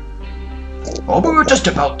 alright? Oh, but we're just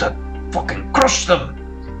about to fucking crush them.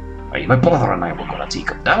 Hey, my brother and I were gonna take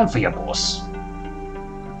them down for you, boss.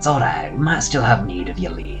 It's alright, we might still have need of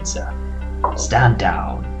your lead, so stand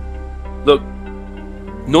down." Look,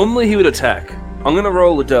 normally he would attack. I'm gonna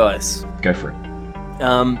roll the dice. Go for it.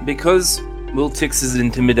 Because Wiltix's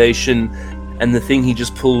intimidation and the thing he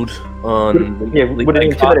just pulled on... would it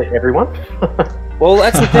intimidate everyone? Well,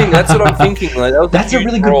 that's the thing. That's what I'm thinking. Like, that's a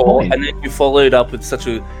really good point. And then you followed up with such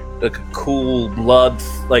a cool blood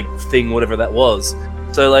thing, whatever that was.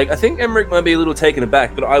 So I think Emmerich might be a little taken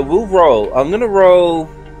aback, but I will roll. I'm gonna roll.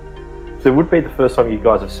 So it would be the first time you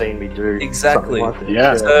guys have seen me do exactly. Something like that.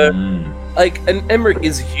 Yeah. So, and Emmerich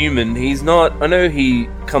is human. He's not. I know he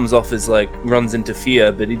comes off as runs into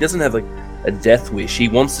fear, but he doesn't have a death wish. He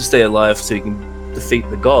wants to stay alive so he can defeat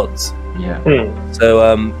the gods. Yeah.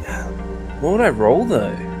 So what would I roll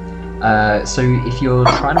though? So if you're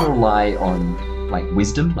trying to rely on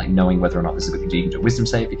wisdom, knowing whether or not this is a good thing to do, you can do a wisdom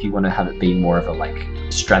save. If you want to have it be more of a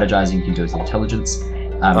strategizing, you can do it as intelligence.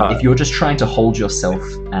 If you're just trying to hold yourself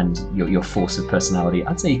and your force of personality,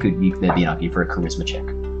 I'd say there'd be an argument for a charisma check.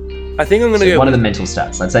 I think I'm going to go... one of the mental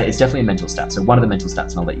stats. I'd say it's definitely a mental stat. So one of the mental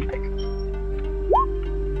stats, and I'll let you pick.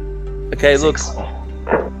 Okay, 6. look.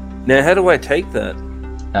 Now, how do I take that?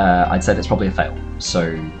 I'd say that's probably a fail. So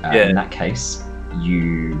in that case,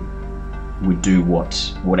 you would do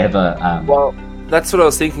whatever... well, that's what I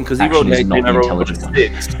was thinking, because you rolled an 18 and I rolled a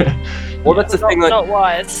 6. Well, that's the thing. Not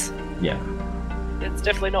wise. Yeah. It's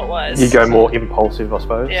definitely not wise. You go more impulsive, I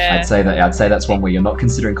suppose. Yeah. I'd say that's one where you're not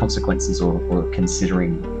considering consequences or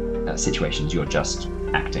considering situations. You're just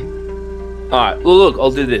acting. All right. Well, look,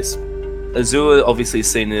 I'll do this. Azura obviously has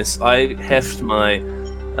seen this. I heft my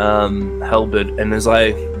halberd, and as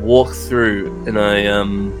I walk through and I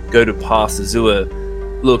go to pass Azura,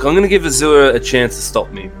 look, I'm going to give Azura a chance to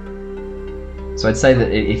stop me. So I'd say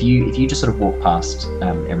that if you just sort of walk past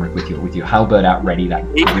Emmerich with your halberd out ready, that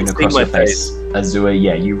grin across your face, Azura,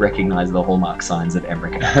 you recognize the hallmark signs of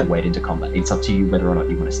Emmerich and have to wade into combat. It's up to you whether or not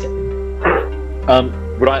you want to step in.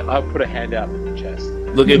 Would I'll put a hand out in the chest.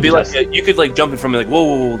 Look, it'd be you could jump in front of me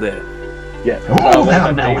whoa there. Yeah.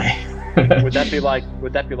 Oh, no way. Would that be like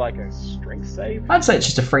a strength save? I'd say it's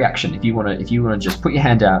just a free action. If you want to just put your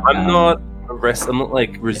hand out. I'm not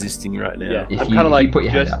resisting right now. Yeah. If I'm you kind of put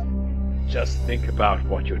your hand out. Just think about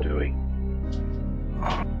what you're doing.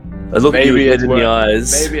 I look at you dead in the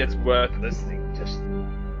eyes. Maybe it's worth listening. Just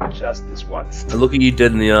Just this once. I look at you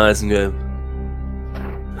dead in the eyes and go,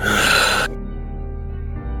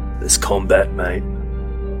 "This combat, mate.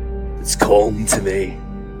 It's calling to me.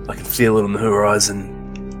 I can feel it on the horizon.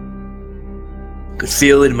 I can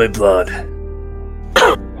feel it in my blood."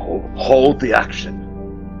 Hold the action.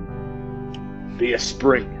 Be a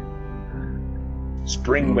spring.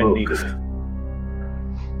 Spring when Look. needed.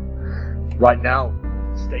 Right now,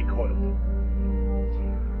 stay coiled.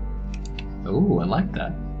 Oh, I like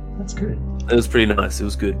that. That's good. It was pretty nice. It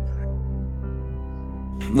was good.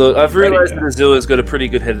 Look, I've realised that Azula's got a pretty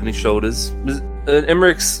good head on his shoulders.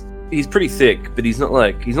 Emmerich's, he's pretty thick, but he's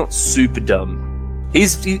not super dumb.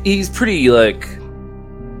 He's pretty, like,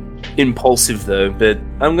 impulsive, though, but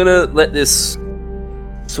I'm gonna let this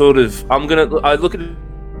I look at it.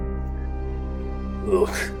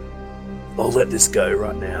 Look, I'll let this go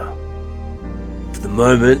right now. For the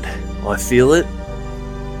moment, I feel it.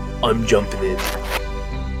 I'm jumping in.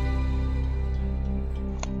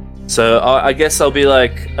 So I guess I'll be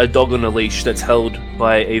like a dog on a leash that's held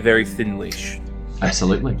by a very thin leash.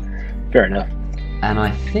 Absolutely. Fair enough. And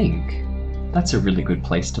I think that's a really good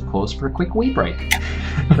place to pause for a quick wee break.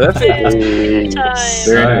 Perfect. Time. Very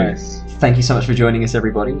nice. Thank you so much for joining us,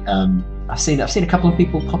 everybody. I've seen a couple of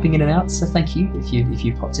people popping in and out, so thank you if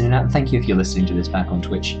you've popped in and out. And thank you if you're listening to this back on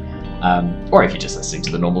Twitch, or if you're just listening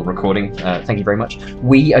to the normal recording. Thank you very much.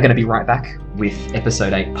 We are going to be right back with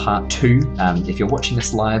episode 8, part 2. If you're watching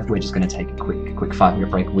this live, we're just going to take a quick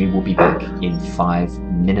 5-minute break. We will be back in 5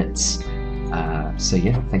 minutes. So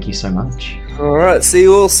yeah, thank you so much. All right, see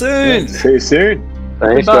you all soon. See you soon.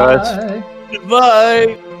 Thanks, guys. Bye.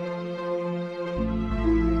 Goodbye.